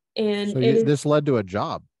 And So it is this led to a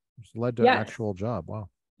job. This led to yes, actual job. Wow.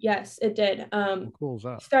 yes, it did. How cool is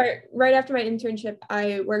that? Start right after my internship,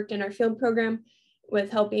 I worked in our field program with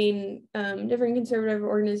helping different conservative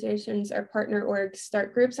organizations, our partner orgs,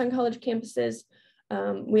 start groups on college campuses.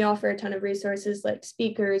 We offer a ton of resources like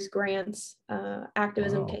speakers, grants,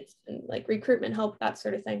 activism Wow. kits, and like recruitment help, that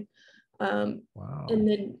sort of thing. And Wow.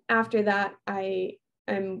 then after that,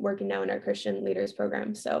 I'm working now in our Christian leaders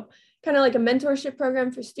program. So kind of like a mentorship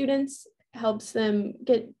program for students, helps them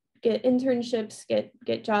get internships,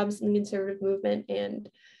 get jobs in the conservative movement, and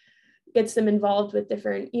gets them involved with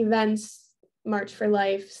different events, March for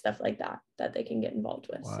Life, stuff like that, that they can get involved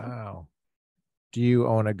with. So Wow. Do you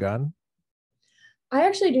own a gun? I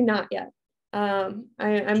actually do not yet. I'm Do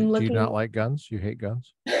you not looking. like guns? You hate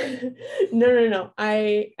guns? No.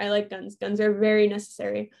 I like guns. Guns are very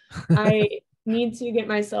necessary. I need to get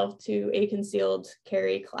myself to a concealed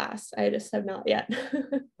carry class. I just have not yet.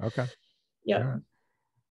 Okay. All Yep. right.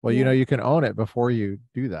 Well, Yeah. you can own it before you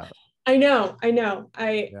do that. I know. I know.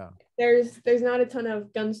 I Yeah. there's not a ton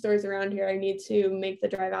of gun stores around here. I need to make the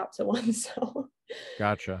drive out to one. So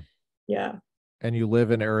Gotcha. yeah. And you live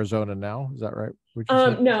in Arizona now? Is that right? Would you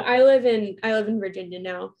say? No, I live in Virginia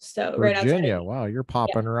now. So right outside of Virginia. Wow, you're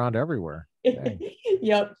popping around everywhere. yeah. Dang.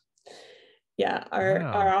 Yep. Yeah. Our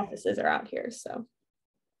Wow. offices are out here. So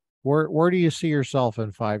Where do you see yourself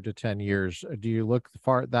in 5 to 10 years? Do you look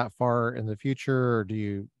that far in the future, or do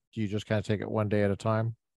you just kind of take it one day at a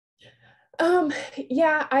time?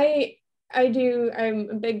 yeah, I do. I'm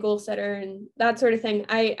a big goal setter and that sort of thing.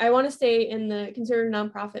 I want to stay in the conservative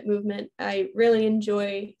nonprofit movement. I really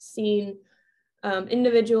enjoy seeing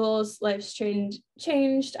individuals' lives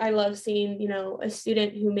changed. I love seeing, a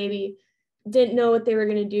student who maybe didn't know what they were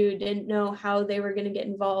going to do, didn't know how they were going to get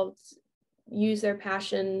involved, use their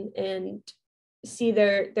passion and see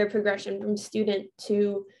their progression from student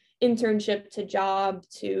to internship to job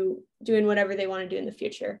to doing whatever they want to do in the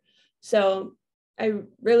future. So I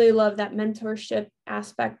really love that mentorship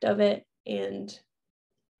aspect of it and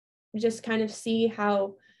just kind of see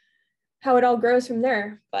how it all grows from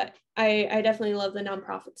there. But I definitely love the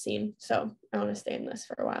nonprofit scene. So I want to stay in this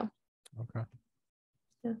for a while. Okay.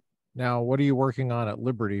 Yeah. Now, what are you working on at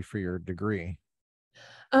Liberty for your degree?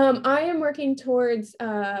 I am working towards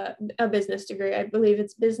a business degree. I believe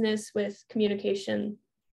it's business with communications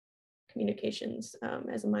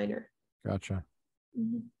as a minor. Gotcha.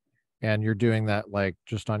 Mhm. And you're doing that like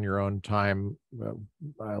just on your own time,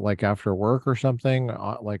 like after work or something,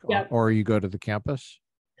 Yep. or you go to the campus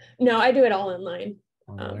No, I do it all online.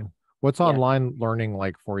 online. What's Yeah, online learning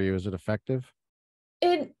like for you? Is it effective?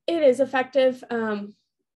 it is effective. Okay.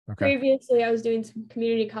 Previously, I was doing some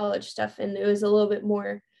community college stuff, and it was a little bit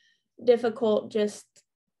more difficult just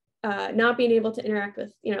not being able to interact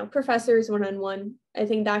with professors one on one. I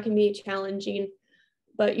think that can be challenging,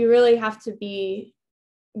 but you really have to be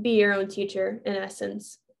your own teacher in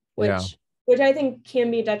essence, Yeah. which I think can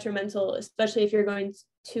be detrimental, especially if you're going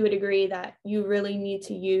to a degree that you really need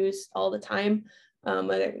to use all the time,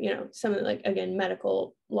 whether something like again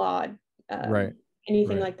medical law, Right.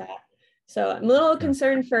 anything Right. like that. So I'm a little Okay.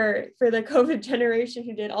 concerned for the COVID generation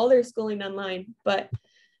who did all their schooling online, but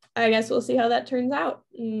I guess we'll see how that turns out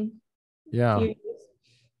in a few Yeah. years.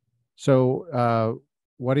 So,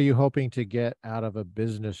 what are you hoping to get out of a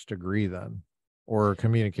business degree then, or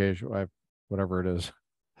communication, whatever it is?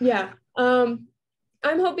 Yeah. I'm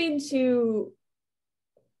hoping to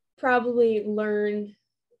probably learn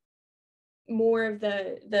more of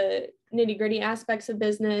the nitty gritty aspects of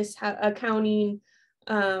business, accounting,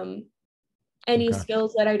 um, any Okay.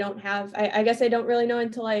 skills that I don't have. I guess I don't really know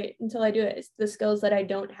until I do it. It's the skills that I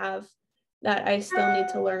don't have that I still need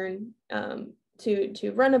to learn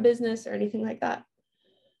to run a business or anything like that.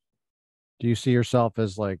 Do you see yourself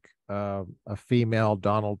as like a female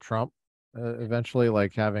Donald Trump eventually,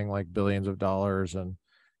 like having like billions of dollars and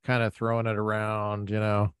kind of throwing it around,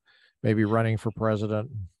 maybe running for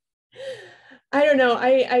president? I don't know.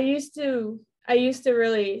 I used to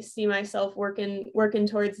really see myself working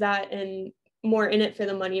towards that and more in it for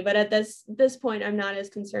the money. But at this point, I'm not as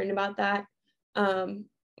concerned about that. Um,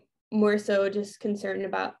 More so just concerned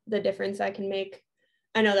about the difference I can make.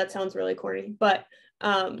 I know that sounds really corny, but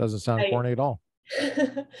Doesn't sound I corny at all.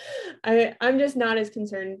 I'm just not as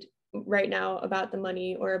concerned right now about the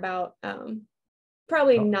money or about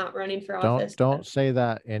probably Don't not running for don't office. don't say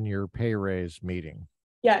that in your pay raise meeting.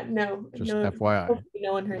 Yeah, no, Just no, FYI. hopefully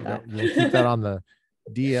no one heard You keep that that. on the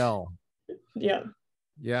DL. Yeah,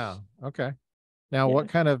 Yeah. Okay. Now, yeah. what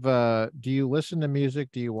kind of do you listen to music?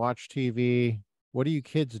 Do you watch TV? What do you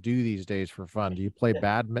kids do these days for fun? Do you play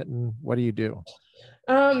badminton? What do you do?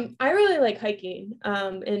 I really like hiking,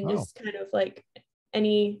 and Oh, just kind of like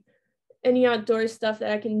any any outdoor stuff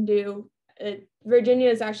that I can do. Virginia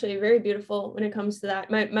is actually very beautiful when it comes to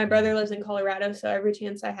that. My yeah. brother lives in Colorado, so every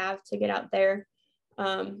chance I have to get out there,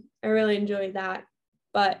 I really enjoy that.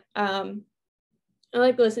 But I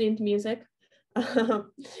like listening to music.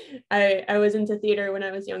 Um, I was into theater when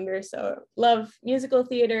I was younger, so love musical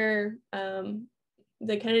theater.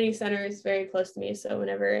 The Kennedy Center is very close to me, so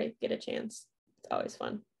whenever I get a chance, it's always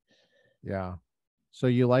fun. Yeah. So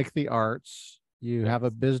you like the arts, you have a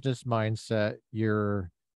Yes. business mindset, you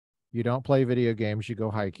don't play video games, you go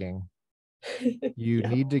hiking. You Yeah,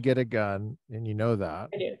 need to get a gun, and you know that.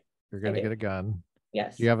 I do. You're I going to do. get a gun. Do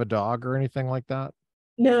Yes. you have a dog or anything like that?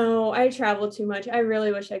 No, I travel too much. I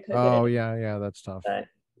really wish I could get Oh, it, yeah, that's tough. but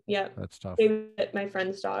yeah, That's tough. babysit my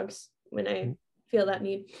friends' dogs when I feel that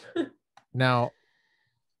need. Now,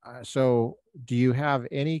 so do you have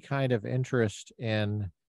any kind of interest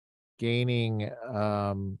in gaining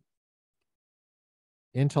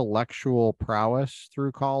intellectual prowess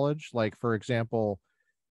through college? Like, for example,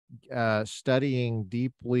 studying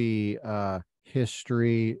deeply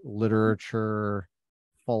history, literature,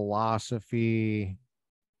 philosophy,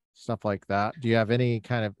 stuff like that. Do you have any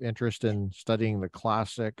kind of interest in studying the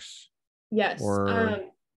classics Yes. or,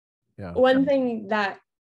 yeah, One thing that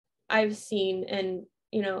I've seen, and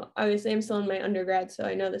obviously I'm still in my undergrad, so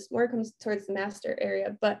I know this more comes towards the master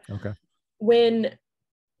area, but okay, when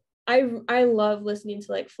I love listening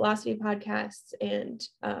to like philosophy podcasts and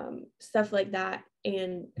stuff like that.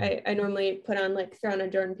 And I normally throw on a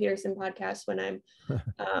Jordan Peterson podcast when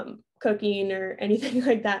I'm cooking or anything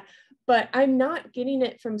like that. But I'm not getting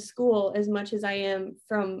it from school as much as I am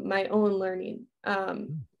from my own learning.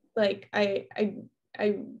 Like I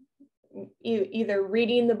either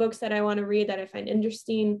reading the books that I want to read that I find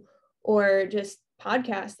interesting, or just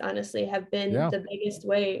podcasts, honestly, have been yeah, the biggest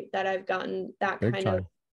way that I've gotten that big kind of time.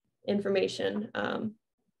 information.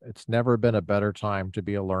 It's never been a better time to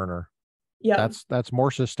be a learner. Yeah, That's more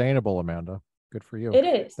sustainable, Amanda. Good for you. it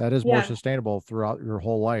is. That is more Yeah. sustainable throughout your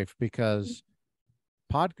whole life, because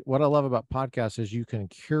what I love about podcasts is you can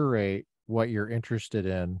curate what you're interested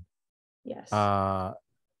in. Yes. Uh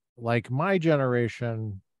like my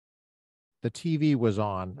generation, the TV was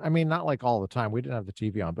on. I mean, not like all the time. We didn't have the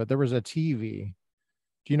TV on, but there was a TV.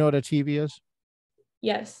 Do you know what a TV is?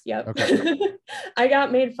 Yes. Yep. Okay. I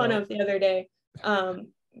got made fun So, of the other day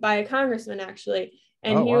by a congressman, actually,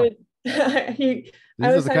 and oh he wow. was he. I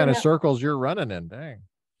These are was the talking kind of about. circles you're running in. Dang.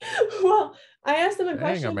 Well, I asked him a Dang,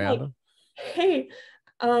 question like, Amanda. "Hey,"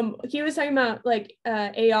 he was talking about like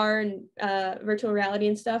AR and virtual reality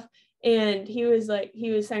and stuff, and he was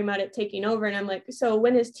talking about it taking over, and I'm like, "So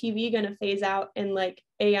when is TV gonna phase out and like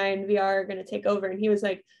AI and VR are gonna take over?" And he was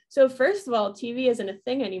like, "So first of all, TV isn't a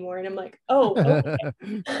thing anymore," and I'm like, "Oh,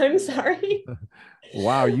 okay, I'm sorry."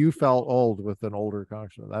 Wow, you felt old with an older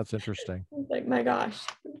congressman. That's interesting. I was like, "My gosh,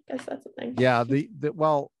 I guess that's a thing." Yeah, the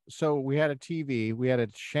well, so we had a TV, we had a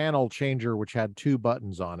channel changer which had two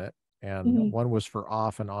buttons on it, and Mhm. one was for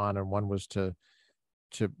off and on, and one was to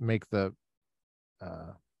make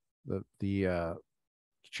uh the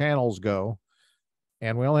channels go.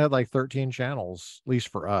 And we only had like 13 channels, at least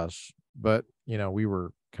for us. But we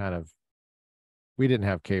were we didn't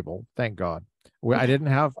have cable, thank God. Yeah.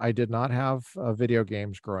 I did not have video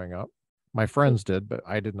games growing up. My friends did, but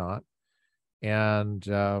I did not. And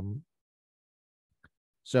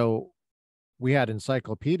so we had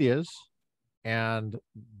encyclopedias, and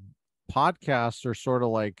podcasts are sort of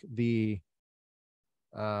like the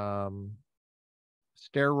um,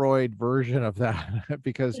 steroid version of that,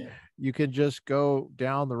 because you can just go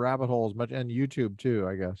down the rabbit hole as much, and YouTube too,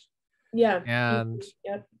 I guess. Yeah. And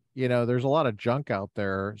Yep. there's a lot of junk out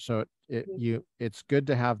there, so it's good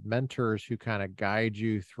to have mentors who kind of guide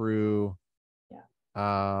you through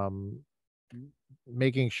Yeah. um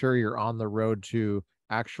making sure you're on the road to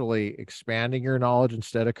actually expanding your knowledge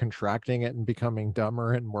instead of contracting it and becoming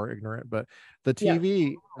dumber and more ignorant. But the Yeah.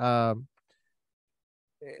 TV,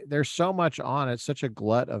 there's so much on. It's such a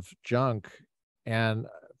glut of junk, and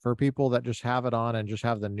for people that just have it on and just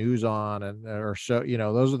have the news on, and or so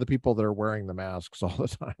those are the people that are wearing the masks all the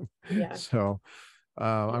time. Yeah. So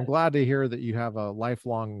I'm Yeah. glad to hear that you have a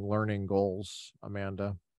lifelong learning goals,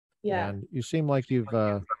 Amanda, Yeah. and you seem like you've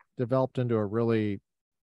developed into a really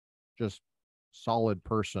just solid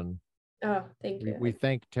person. Oh, thank We you.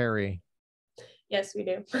 thank Terry. Yes, we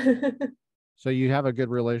do. So you have a good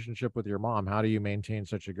relationship with your mom. How do you maintain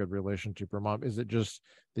such a good relationship with your mom? Is it just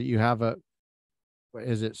that you have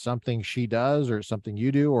is it something she does, or something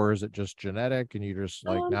you do, or is it just genetic and you just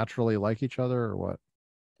like Um, naturally like each other, or what?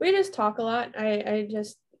 we just talk a lot. I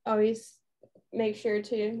just always make sure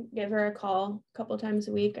to give her a call a couple times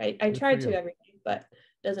a week. I Good try for to you. every day, but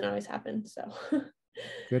it doesn't always happen. So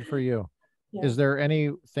Good for you. yeah. Is there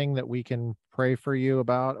anything that we can pray for you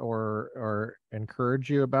about, or encourage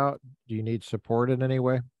you about? Do you need support in any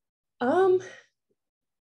way? Um,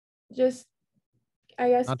 just I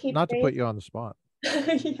guess keep Not to praying. put you on the spot.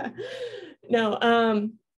 Yeah. No,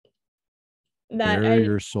 that Bare I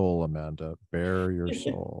your soul, Amanda. Bare your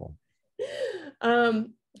soul.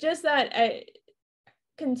 just that I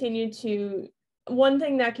continue to, one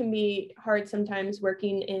thing that can be hard sometimes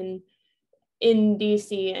working in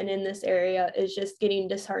DC and in this area is just getting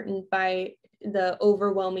disheartened by the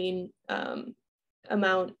overwhelming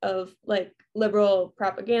amount of like liberal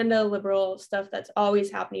propaganda, liberal stuff that's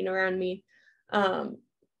always happening around me.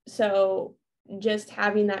 So just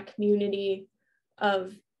having that community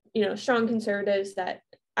of, strong conservatives that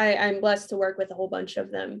I'm blessed to work with a whole bunch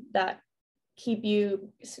of them that keep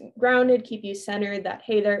you grounded, keep you centered, that,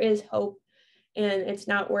 hey, there is hope and it's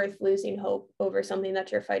not worth losing hope over something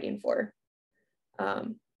that you're fighting for,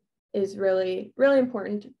 is really, really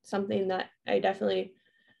important. Something that I definitely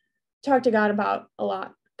talk to God about a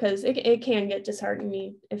lot, because it can get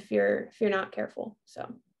disheartening if you're not careful.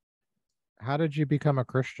 So How did you become a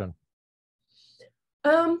Christian?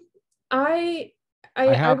 I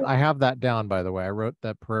I have that down, by the way. I wrote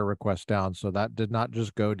that prayer request down, so that did not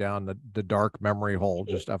just go down the dark memory hole,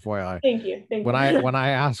 just FYI. Thank you. When I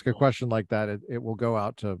ask a question like that, it will go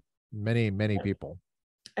out to many people.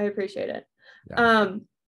 I appreciate it. Yeah.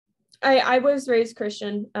 I was raised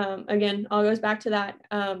Christian. Again, all goes back to that.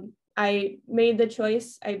 I made the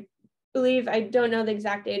choice. I believe, I don't know the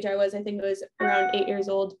exact age I was. I think it was around 8 years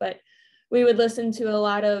old, but we would listen to a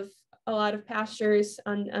lot of pastors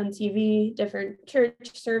on TV, different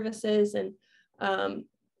church services. And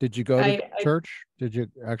did you go to church? Did you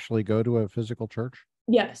actually go to a physical church?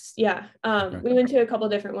 Yes. Yeah. Okay. We went to a couple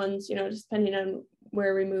different ones, just depending on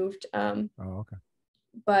where we moved. Oh, okay.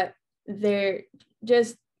 But I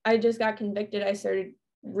just got convicted. I started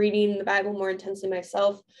reading the Bible more intensely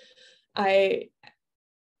myself.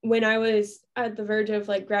 When I was at the verge of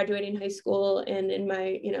like graduating high school and in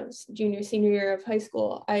my, junior, senior year of high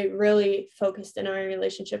school, I really focused in on my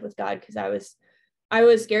relationship with God, because I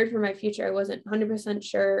was scared for my future. I wasn't 100%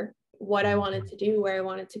 sure what I wanted to do, where I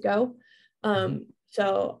wanted to go.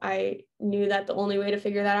 So I knew that the only way to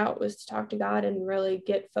figure that out was to talk to God and really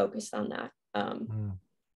get focused on that.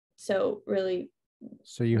 So really.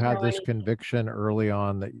 So you had this conviction early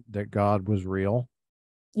on that God was real.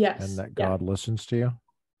 Yes. And that God listens to you.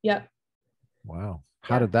 Yep. Wow.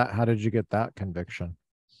 How did you get that conviction?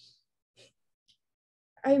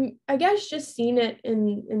 I guess just seeing it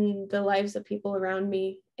in the lives of people around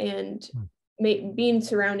me, and being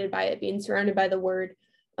surrounded by it, being surrounded by the word,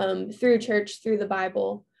 through church, through the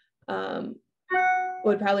Bible,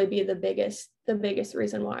 would probably be the biggest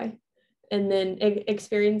reason why. And then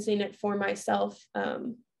experiencing it for myself.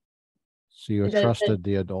 So you trusted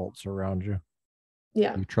the adults around you.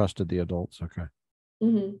 Yeah. You trusted the adults. Okay.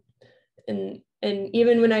 Mm-hmm. And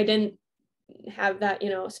even when I didn't have that,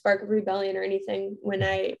 spark of rebellion or anything, when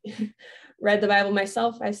I read the Bible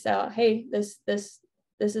myself, I saw, hey, this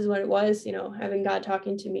is what it was, having God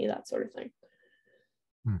talking to me, that sort of thing.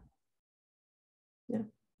 Yeah.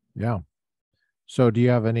 Yeah. So do you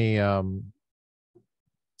have any,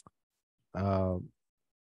 how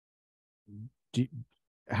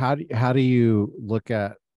do you look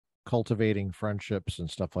at cultivating friendships and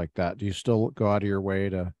stuff like that? Do you still go out of your way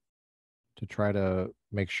to try to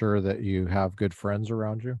make sure that you have good friends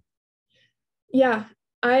around you? Yeah,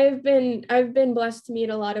 I've been blessed to meet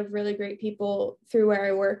a lot of really great people through where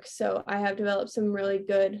I work. So I have developed some really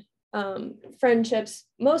good friendships,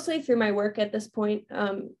 mostly through my work at this point.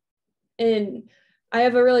 And I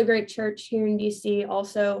have a really great church here in DC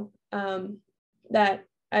also, that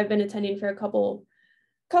I've been attending for a couple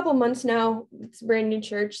months now. It's a brand new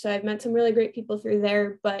church, so I've met some really great people through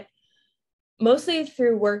there, but mostly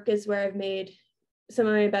through work is where I've made some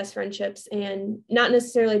of my best friendships, and not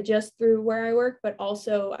necessarily just through where I work, but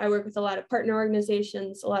also I work with a lot of partner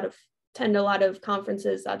organizations, attend a lot of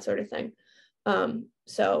conferences, that sort of thing.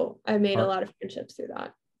 So I've made a lot of friendships through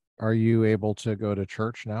that. Are you able to go to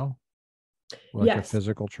church now? Like yes. A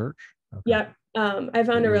physical church? Okay. Yep. I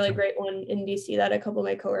found a really great one in DC that a couple of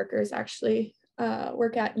my coworkers actually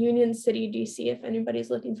work at, Union City, DC, if anybody's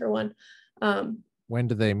looking for one. When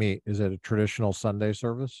do they meet? Is it a traditional Sunday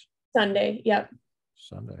service? Sunday. Yep.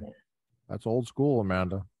 Sunday. Yeah. That's old school,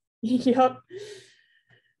 Amanda. Yep.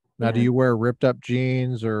 Now, do you wear ripped up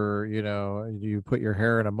jeans, or, do you put your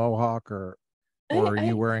hair in a mohawk, or are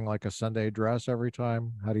you wearing like a Sunday dress every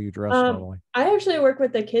time? How do you dress normally? I actually work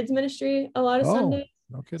with the kids ministry a lot of Sundays.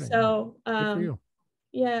 No kidding. So, good for you.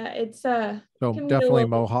 Yeah, it's so definitely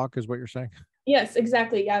mohawk is what you're saying? Yes,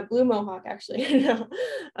 exactly. Yeah, blue mohawk actually. No.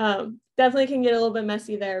 Definitely can get a little bit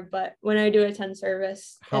messy there, but when I do attend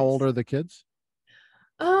service. How old are the kids?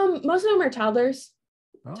 Most of them are toddlers.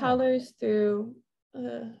 Toddlers through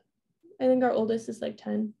I think our oldest is like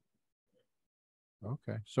 10.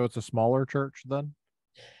 Okay. So it's a smaller church then?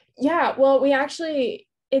 Yeah, well, we actually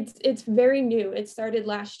it's very new. It started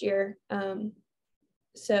last year.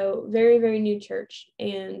 So very, very new church,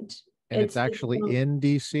 and it's actually in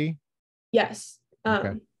DC? Yes.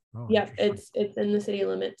 Okay. Yeah, it's in the city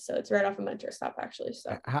limits, so it's right off of Metro Stop actually.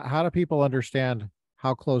 So how do people understand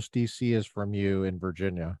how close DC is from you in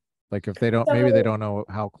Virginia? Like if they don't, maybe they So don't know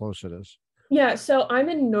how close it is. yeah, so I'm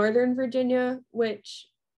in Northern Virginia, which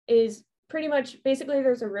is pretty much basically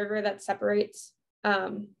there's a river that separates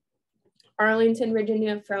Arlington,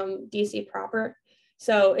 Virginia from DC proper.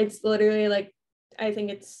 So it's literally like, I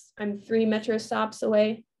think I'm 3 metro stops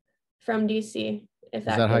away from DC, if Is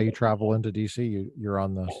that that how gives you it. travel into DC? You're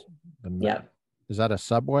on Yep. is that a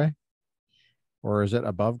subway or is it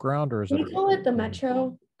above ground or is it We call it the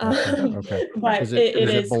metro, metro? Okay. but it Is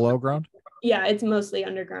it is, below ground? yeah, it's mostly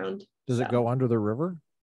underground. Does it So, go under the river?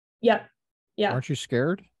 yep. Yeah. Aren't you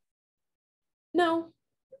scared? No,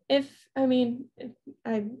 I mean,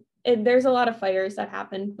 there's a lot of fires that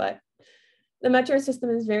happen, but the metro system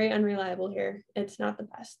is very unreliable here. It's not the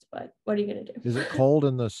best, but what are you going to do? Is it cold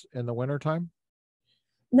in the wintertime?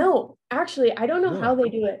 No, actually, I don't know Really? how they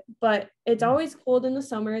do it, but it's always cold in the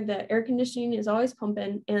summer. The air conditioning is always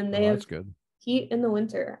pumping, and they Oh, have that's good. heat in the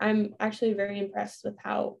winter. I'm actually very impressed with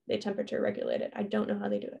how they temperature regulate it. I don't know how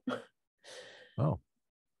they do it. Oh, Yeah.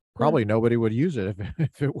 probably nobody would use it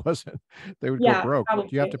if it wasn't. They would go Yeah, broke. Do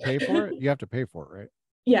you have probably. to pay for it? You have to pay for it, right?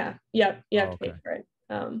 Yeah, yep, you have Oh, to pay okay. for it.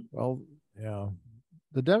 Well, yeah.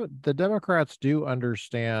 The Democrats do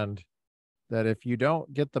understand that if you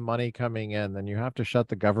don't get the money coming in, then you have to shut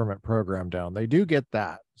the government program down. They do get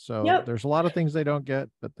that. So Yep, there's a lot of things they don't get,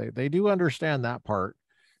 but they do understand that part.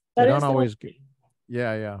 They that don't is the always get,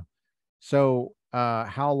 yeah, yeah. So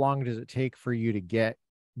how long does it take for you to get,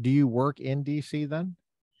 do you work in DC then?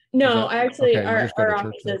 Is no. that I actually okay? You just go to our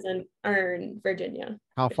church then? offices are in Virginia,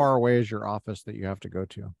 How which is far away is your office that you have to go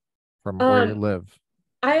to from where you um live?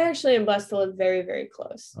 I actually am blessed to live very, very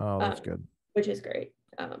close, Oh, that's good. which is great.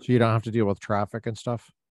 So you don't have to deal with traffic and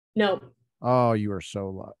stuff. No, Oh, you are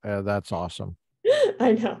so, that's awesome.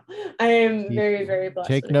 I know. I am Keep, very, very blessed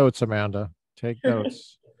take when it notes, Amanda. Take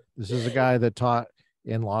notes. This is a guy that taught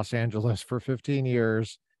in Los Angeles for 15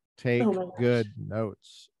 years. oh Take my gosh. good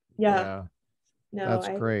notes. Yeah, Yeah, no, that's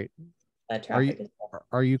I great. that Are you traffic is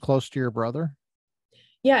are you close to your brother?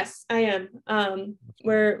 yes, I am. That's good.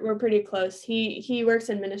 We're pretty close. He works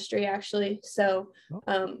in ministry actually, so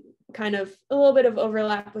Oh, kind of a little bit of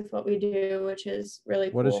overlap with what we do, which is really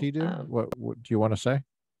what does he cool. do? What do you want to say?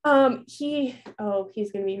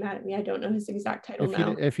 He's gonna be mad at me. I don't know his exact title If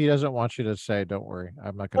now. he doesn't want you to say, don't worry.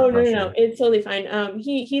 I'm not going to Oh no, no, pressure no, you. it's totally fine.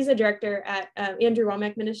 He's a director at Andrew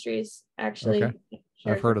Womack Ministries, Okay, actually. I've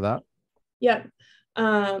Shares heard with of that. yeah.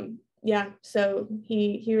 Yeah, so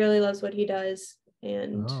he really loves what he does.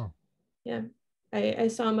 And Oh, yeah, I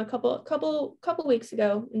saw him a couple weeks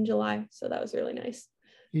ago in July, so that was really nice.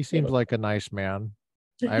 he seems Able like a nice man.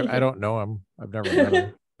 I don't know him. I've never met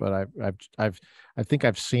him, but I think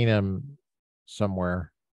I've seen him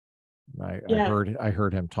somewhere. Yeah, I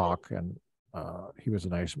heard him talk, and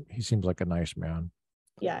he seems like a nice man.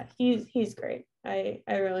 yeah, he's great. I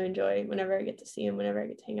really enjoy whenever I get to see him, whenever I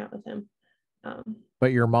get to hang out with him. Um,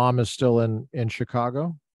 But your mom is still in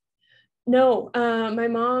Chicago? no, my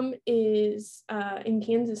mom is in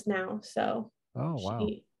Kansas now, so Oh, wow.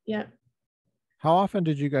 yeah. How often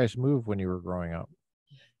did you guys move when you were growing up?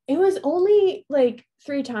 It was only like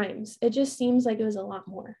 3 times. It just seems like it was a lot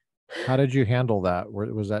more. How did you handle that?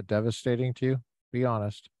 Was that devastating to you? Be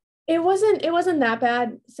honest. It wasn't that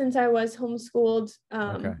bad since I was homeschooled.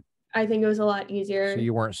 Okay. I think it was a lot So easier.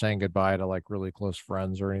 you weren't saying goodbye to like really close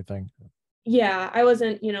friends or anything? Yeah, I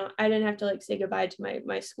wasn't, I didn't have to like say goodbye to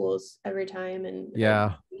my schools every time and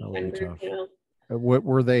Yeah, that would friend be group, tough. What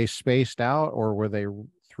were they spaced out or were they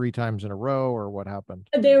three times in a row or what happened?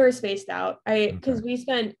 They were spaced out. Okay. Because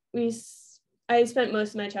I spent most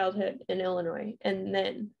of my childhood in Illinois, and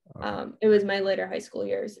then Okay. it was my later high school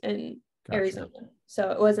years in Gotcha. Arizona.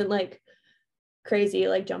 So it wasn't like crazy,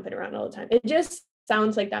 like jumping around all the time. It just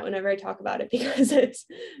sounds like that whenever I talk about it because it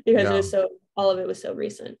Yeah. was all of it was so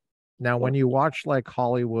recent. Now, when Well, you watch like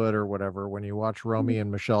Hollywood or whatever, when you watch mhm. Romy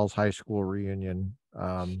and Michelle's high school reunion,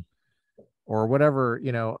 or whatever,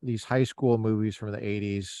 these high school movies from the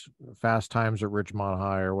 80s, Fast Times at Ridgemont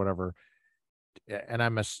High or whatever, and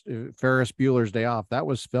Ferris Bueller's Day Off, that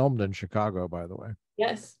was filmed in Chicago, by the way.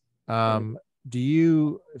 Yes. Yeah. Um, do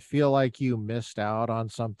you feel like you missed out on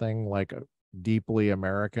something like deeply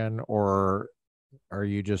American, or are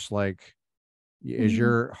you just like, is Mhm.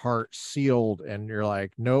 your heart sealed and you're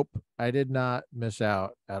like, nope, I did not miss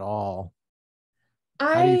out at all?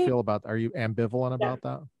 How do you I feel about, are you ambivalent yeah. about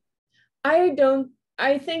that? I don't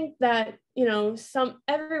I think that, some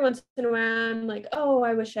every once in a while I'm like, oh,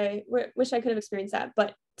 I wish I could have experienced that.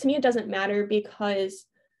 But to me it doesn't matter because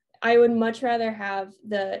I would much rather have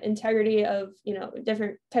the integrity of,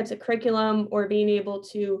 different types of curriculum or being able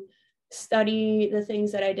to study the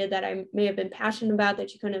things that I did that I may have been passionate about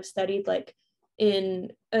that you couldn't have studied like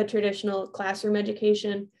in a traditional classroom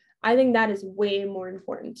education. I think that is way more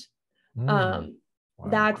important. Wow.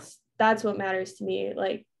 That's what matters to me.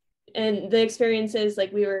 Like, and the experiences,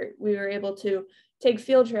 like we were able to take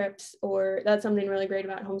field trips, or that's something really great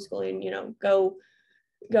about homeschooling, you know, go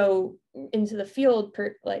into the field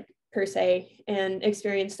per se and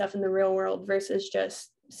experience stuff in the real world versus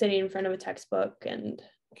just sitting in front of a textbook. And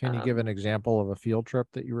Can you give an example of a field trip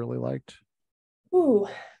that you really liked?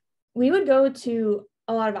 We would go to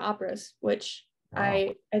a lot of operas, which Wow.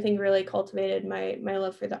 I think really cultivated my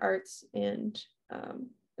love for the arts. And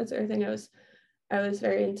that's everything. I was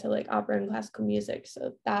very into like opera and classical music,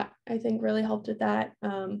 so that I think really helped with that.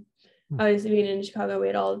 Obviously, being in Chicago, we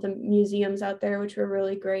had all of the museums out there, which were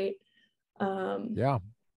really great. Yeah,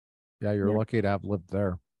 you're lucky to have lived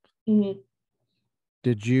there. Mm-hmm.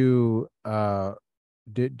 Did you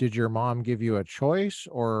did your mom give you a choice,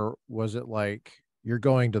 or was it like you're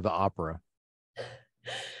going to the opera?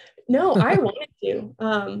 No, I wanted to.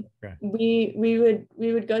 Okay. We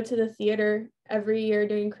would go to the theater every year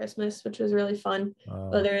during Christmas, which was really fun.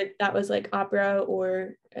 Whether that was like opera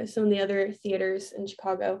or some of the other theaters in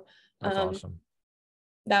Chicago. That's awesome.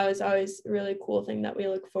 That was always a really cool thing that we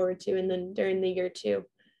look forward to. And then during the year too,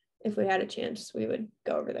 if we had a chance, we would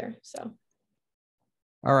go over there. So.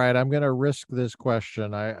 All right, I'm going to risk this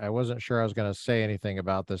question. I wasn't sure I was going to say anything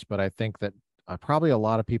about this, but I think that probably a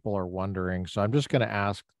lot of people are wondering. So I'm just going to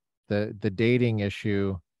ask the dating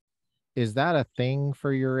issue. Is that a thing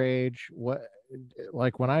for your age? What,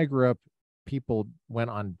 like when I grew up, people went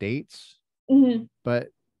on dates, but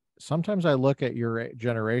sometimes I look at your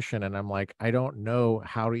generation and I'm like, I don't know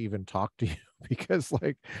how to even talk to you because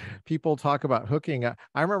like people talk about hooking up.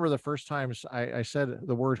 I remember the first times I said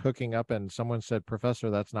the word hooking up and someone said,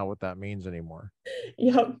 Professor, that's not what that means anymore.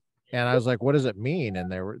 Yep. And I was like, what does it mean? And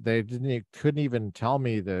they couldn't even tell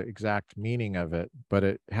me the exact meaning of it, but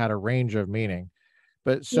it had a range of meaning.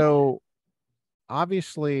 But so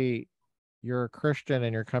obviously you're a Christian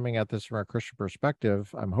and you're coming at this from a Christian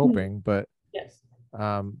perspective, I'm hoping, but yes.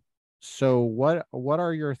 So what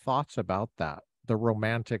are your thoughts about that? The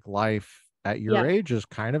romantic life at your age is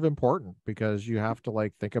kind of important because you have to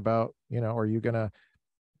like think about, are you going to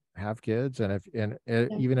have kids? And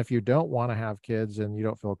even if you don't want to have kids and you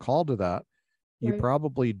don't feel called to that, you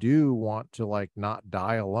probably do want to like not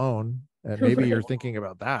die alone. And maybe you're thinking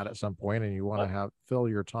about that at some point and you want to fill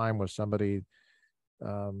your time with somebody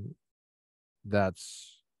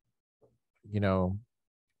that's,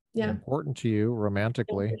 important to you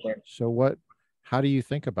romantically. So how do you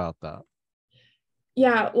think about that?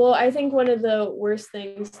 Yeah, well, I think one of the worst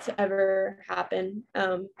things to ever happen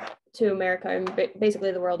to America and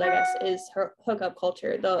basically the world, I guess, is hookup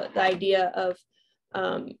culture. The idea of,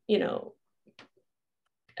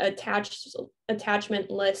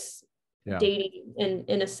 attachmentless dating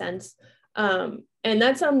in a sense, and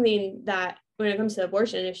that's something that when it comes to the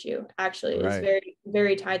abortion issue, actually is very,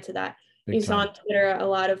 very tied to that. Big you time. Saw on Twitter, a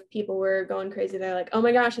lot of people were going crazy. They're like, oh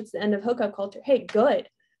my gosh, it's the end of hookup culture. Hey, good.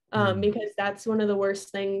 Because that's one of the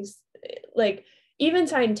worst things, like even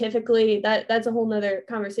scientifically, that's a whole nother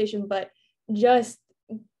conversation, but just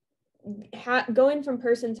going from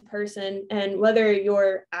person to person and whether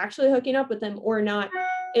you're actually hooking up with them or not,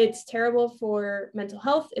 it's terrible for mental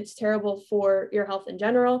health. It's terrible for your health in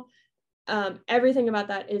general. Everything about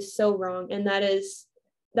that is so wrong. And that's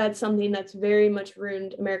something that's very much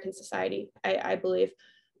ruined American society, I believe.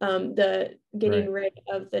 The getting rid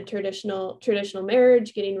of the traditional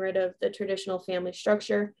marriage, getting rid of the traditional family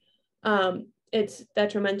structure. It's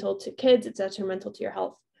detrimental to kids. It's detrimental to your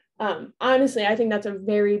health. Honestly, I think that's a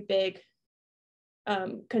very big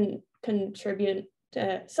contribute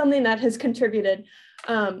to something that has contributed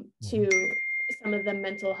to some of the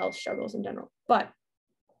mental health struggles in general. But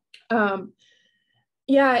I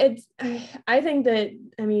think that,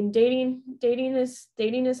 I mean, dating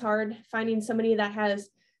is hard. Finding somebody that has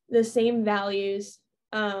the same values,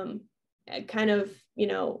 kind of,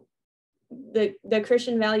 the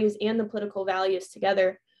Christian values and the political values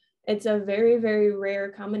together. It's a very, very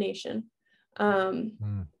rare combination.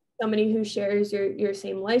 Somebody who shares your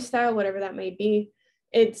same lifestyle, whatever that may be.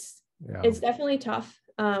 It's definitely tough.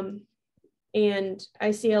 And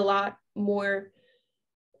I see a lot more,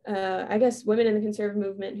 I guess, women in the conservative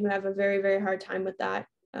movement who have a very, very hard time with that.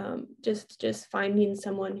 Just finding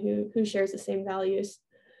someone who shares the same values.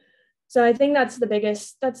 So I think that's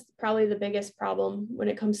probably the biggest problem when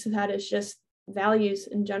it comes to that, is just values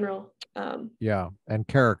in general. And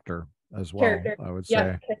character as well. Character. I would say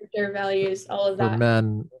character, values, all of for that.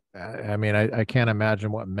 men. I mean, I can't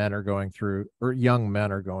imagine what men are going through, or young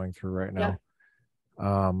men are going through right Yeah.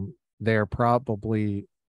 now. They're probably,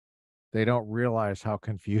 they don't realize how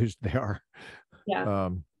confused they are, Yeah.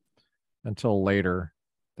 um, until later.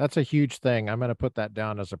 That's a huge thing. I'm going to put that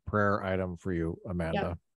down as a prayer item for you, Yeah.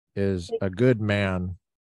 Amanda, is a good man.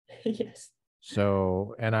 Yes.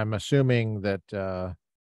 So, and I'm assuming that,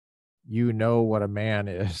 you know what a man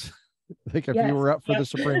is. Like if you Yes. were up for the Yep.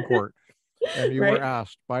 Supreme Court and you were Right.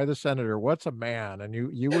 asked by the senator, what's a man? And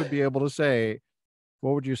you would be able to say,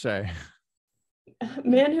 what would you say?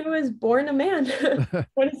 Man who was born a man.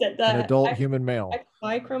 What is it? An The adult human male.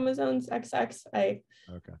 XY chromosomes, XX.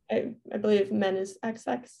 Okay. I believe men is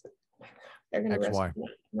XX. They're gonna risk XY. me.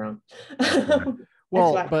 I'm wrong. XY.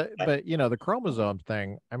 Well, XY. but you know, the chromosome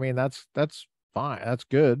thing, I mean, that's fine. That's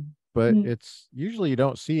good. But Mhm. it's usually you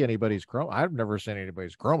don't see anybody's I've never seen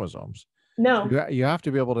anybody's chromosomes. No. You have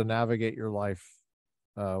to be able to navigate your life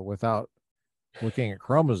without looking at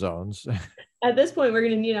chromosomes. At this point, we're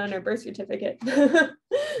gonna need it on our birth certificate.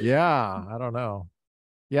 Yeah, I don't know.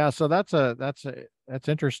 Yeah, so that's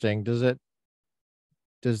interesting. Does that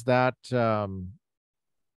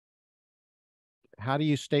how do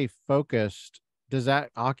you stay focused? Does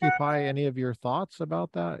that occupy any of your thoughts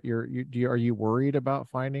about that? Are you worried about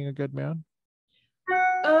finding a good man?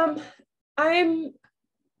 um, I'm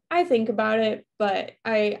I think about it, but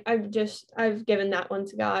I've given that one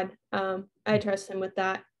to God. I trust him with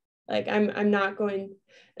that. Like I'm not going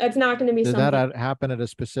that's not going to be Did that something. happen at a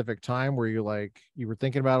specific time where you were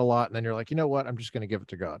thinking about it a lot and then you're like, you know what, I'm just going to give it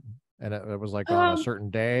to God, and it was like on a Um certain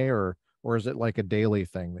day, or is it like a daily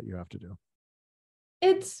thing that you have to do?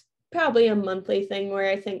 it's probably a monthly thing where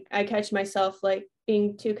I think I catch myself like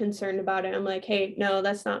being too concerned about it. I'm like, hey, no,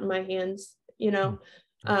 that's not in my hands, you Hmm. know.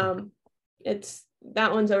 Okay. Um it's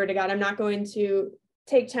that one's over to God. I'm not going to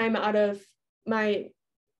take time out of my,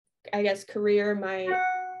 I guess, career, my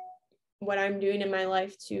what I'm doing in my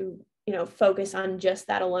life to, focus on just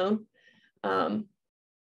that alone. Um,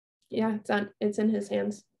 yeah, it's in his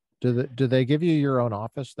hands. Do they give you your own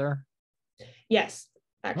office there? Yes,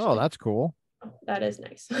 Oh, actually, that's cool. that is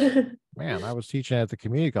nice. Man, I was teaching at the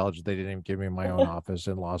community college. They didn't even give me my own office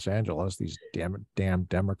in Los Angeles. These damn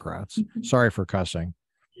Democrats. Sorry for cussing.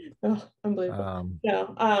 Oh, unbelievable. Um,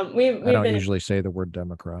 No, I we've don't been usually say the word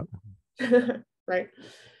Democrat. right.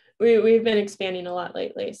 We've been expanding a lot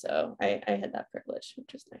lately, so I had that privilege,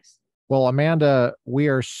 which is nice. Well, Amanda, we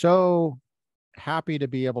are so happy to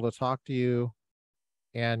be able to talk to you,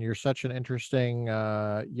 and you're such an interesting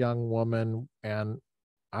young woman. And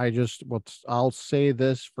I'll say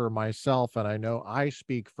this for myself, and I know I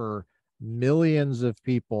speak for millions of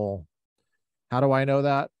people. How do I know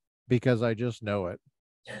that? Because I just know it.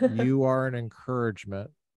 You are an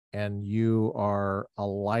encouragement, and you are a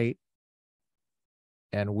light,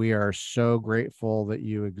 and we are so grateful that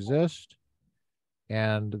you exist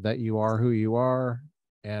and that you are who you are.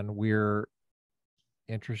 And we're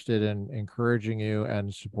interested in encouraging you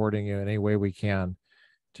and supporting you in any way we can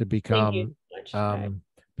to Thank you become, so much. um,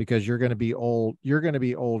 because you're going to be old. You're going to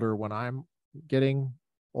be older when I'm getting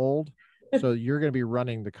old. So you're going to be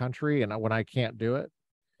running the country, and when I can't do it.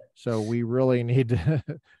 So we really need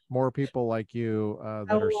more people like you I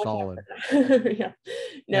that are will watch out solid. for that. Yeah.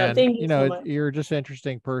 No, And thank you you so know, much. you're just an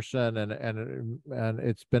interesting person, and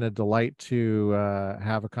it's been a delight to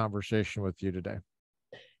have a conversation with you today.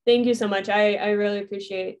 Thank you so much. I really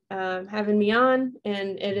appreciate having me on,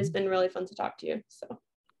 and it has Mhm. been really fun to talk to you. So,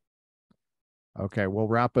 Okay, we'll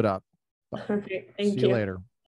wrap it up. okay, See thank you you. later.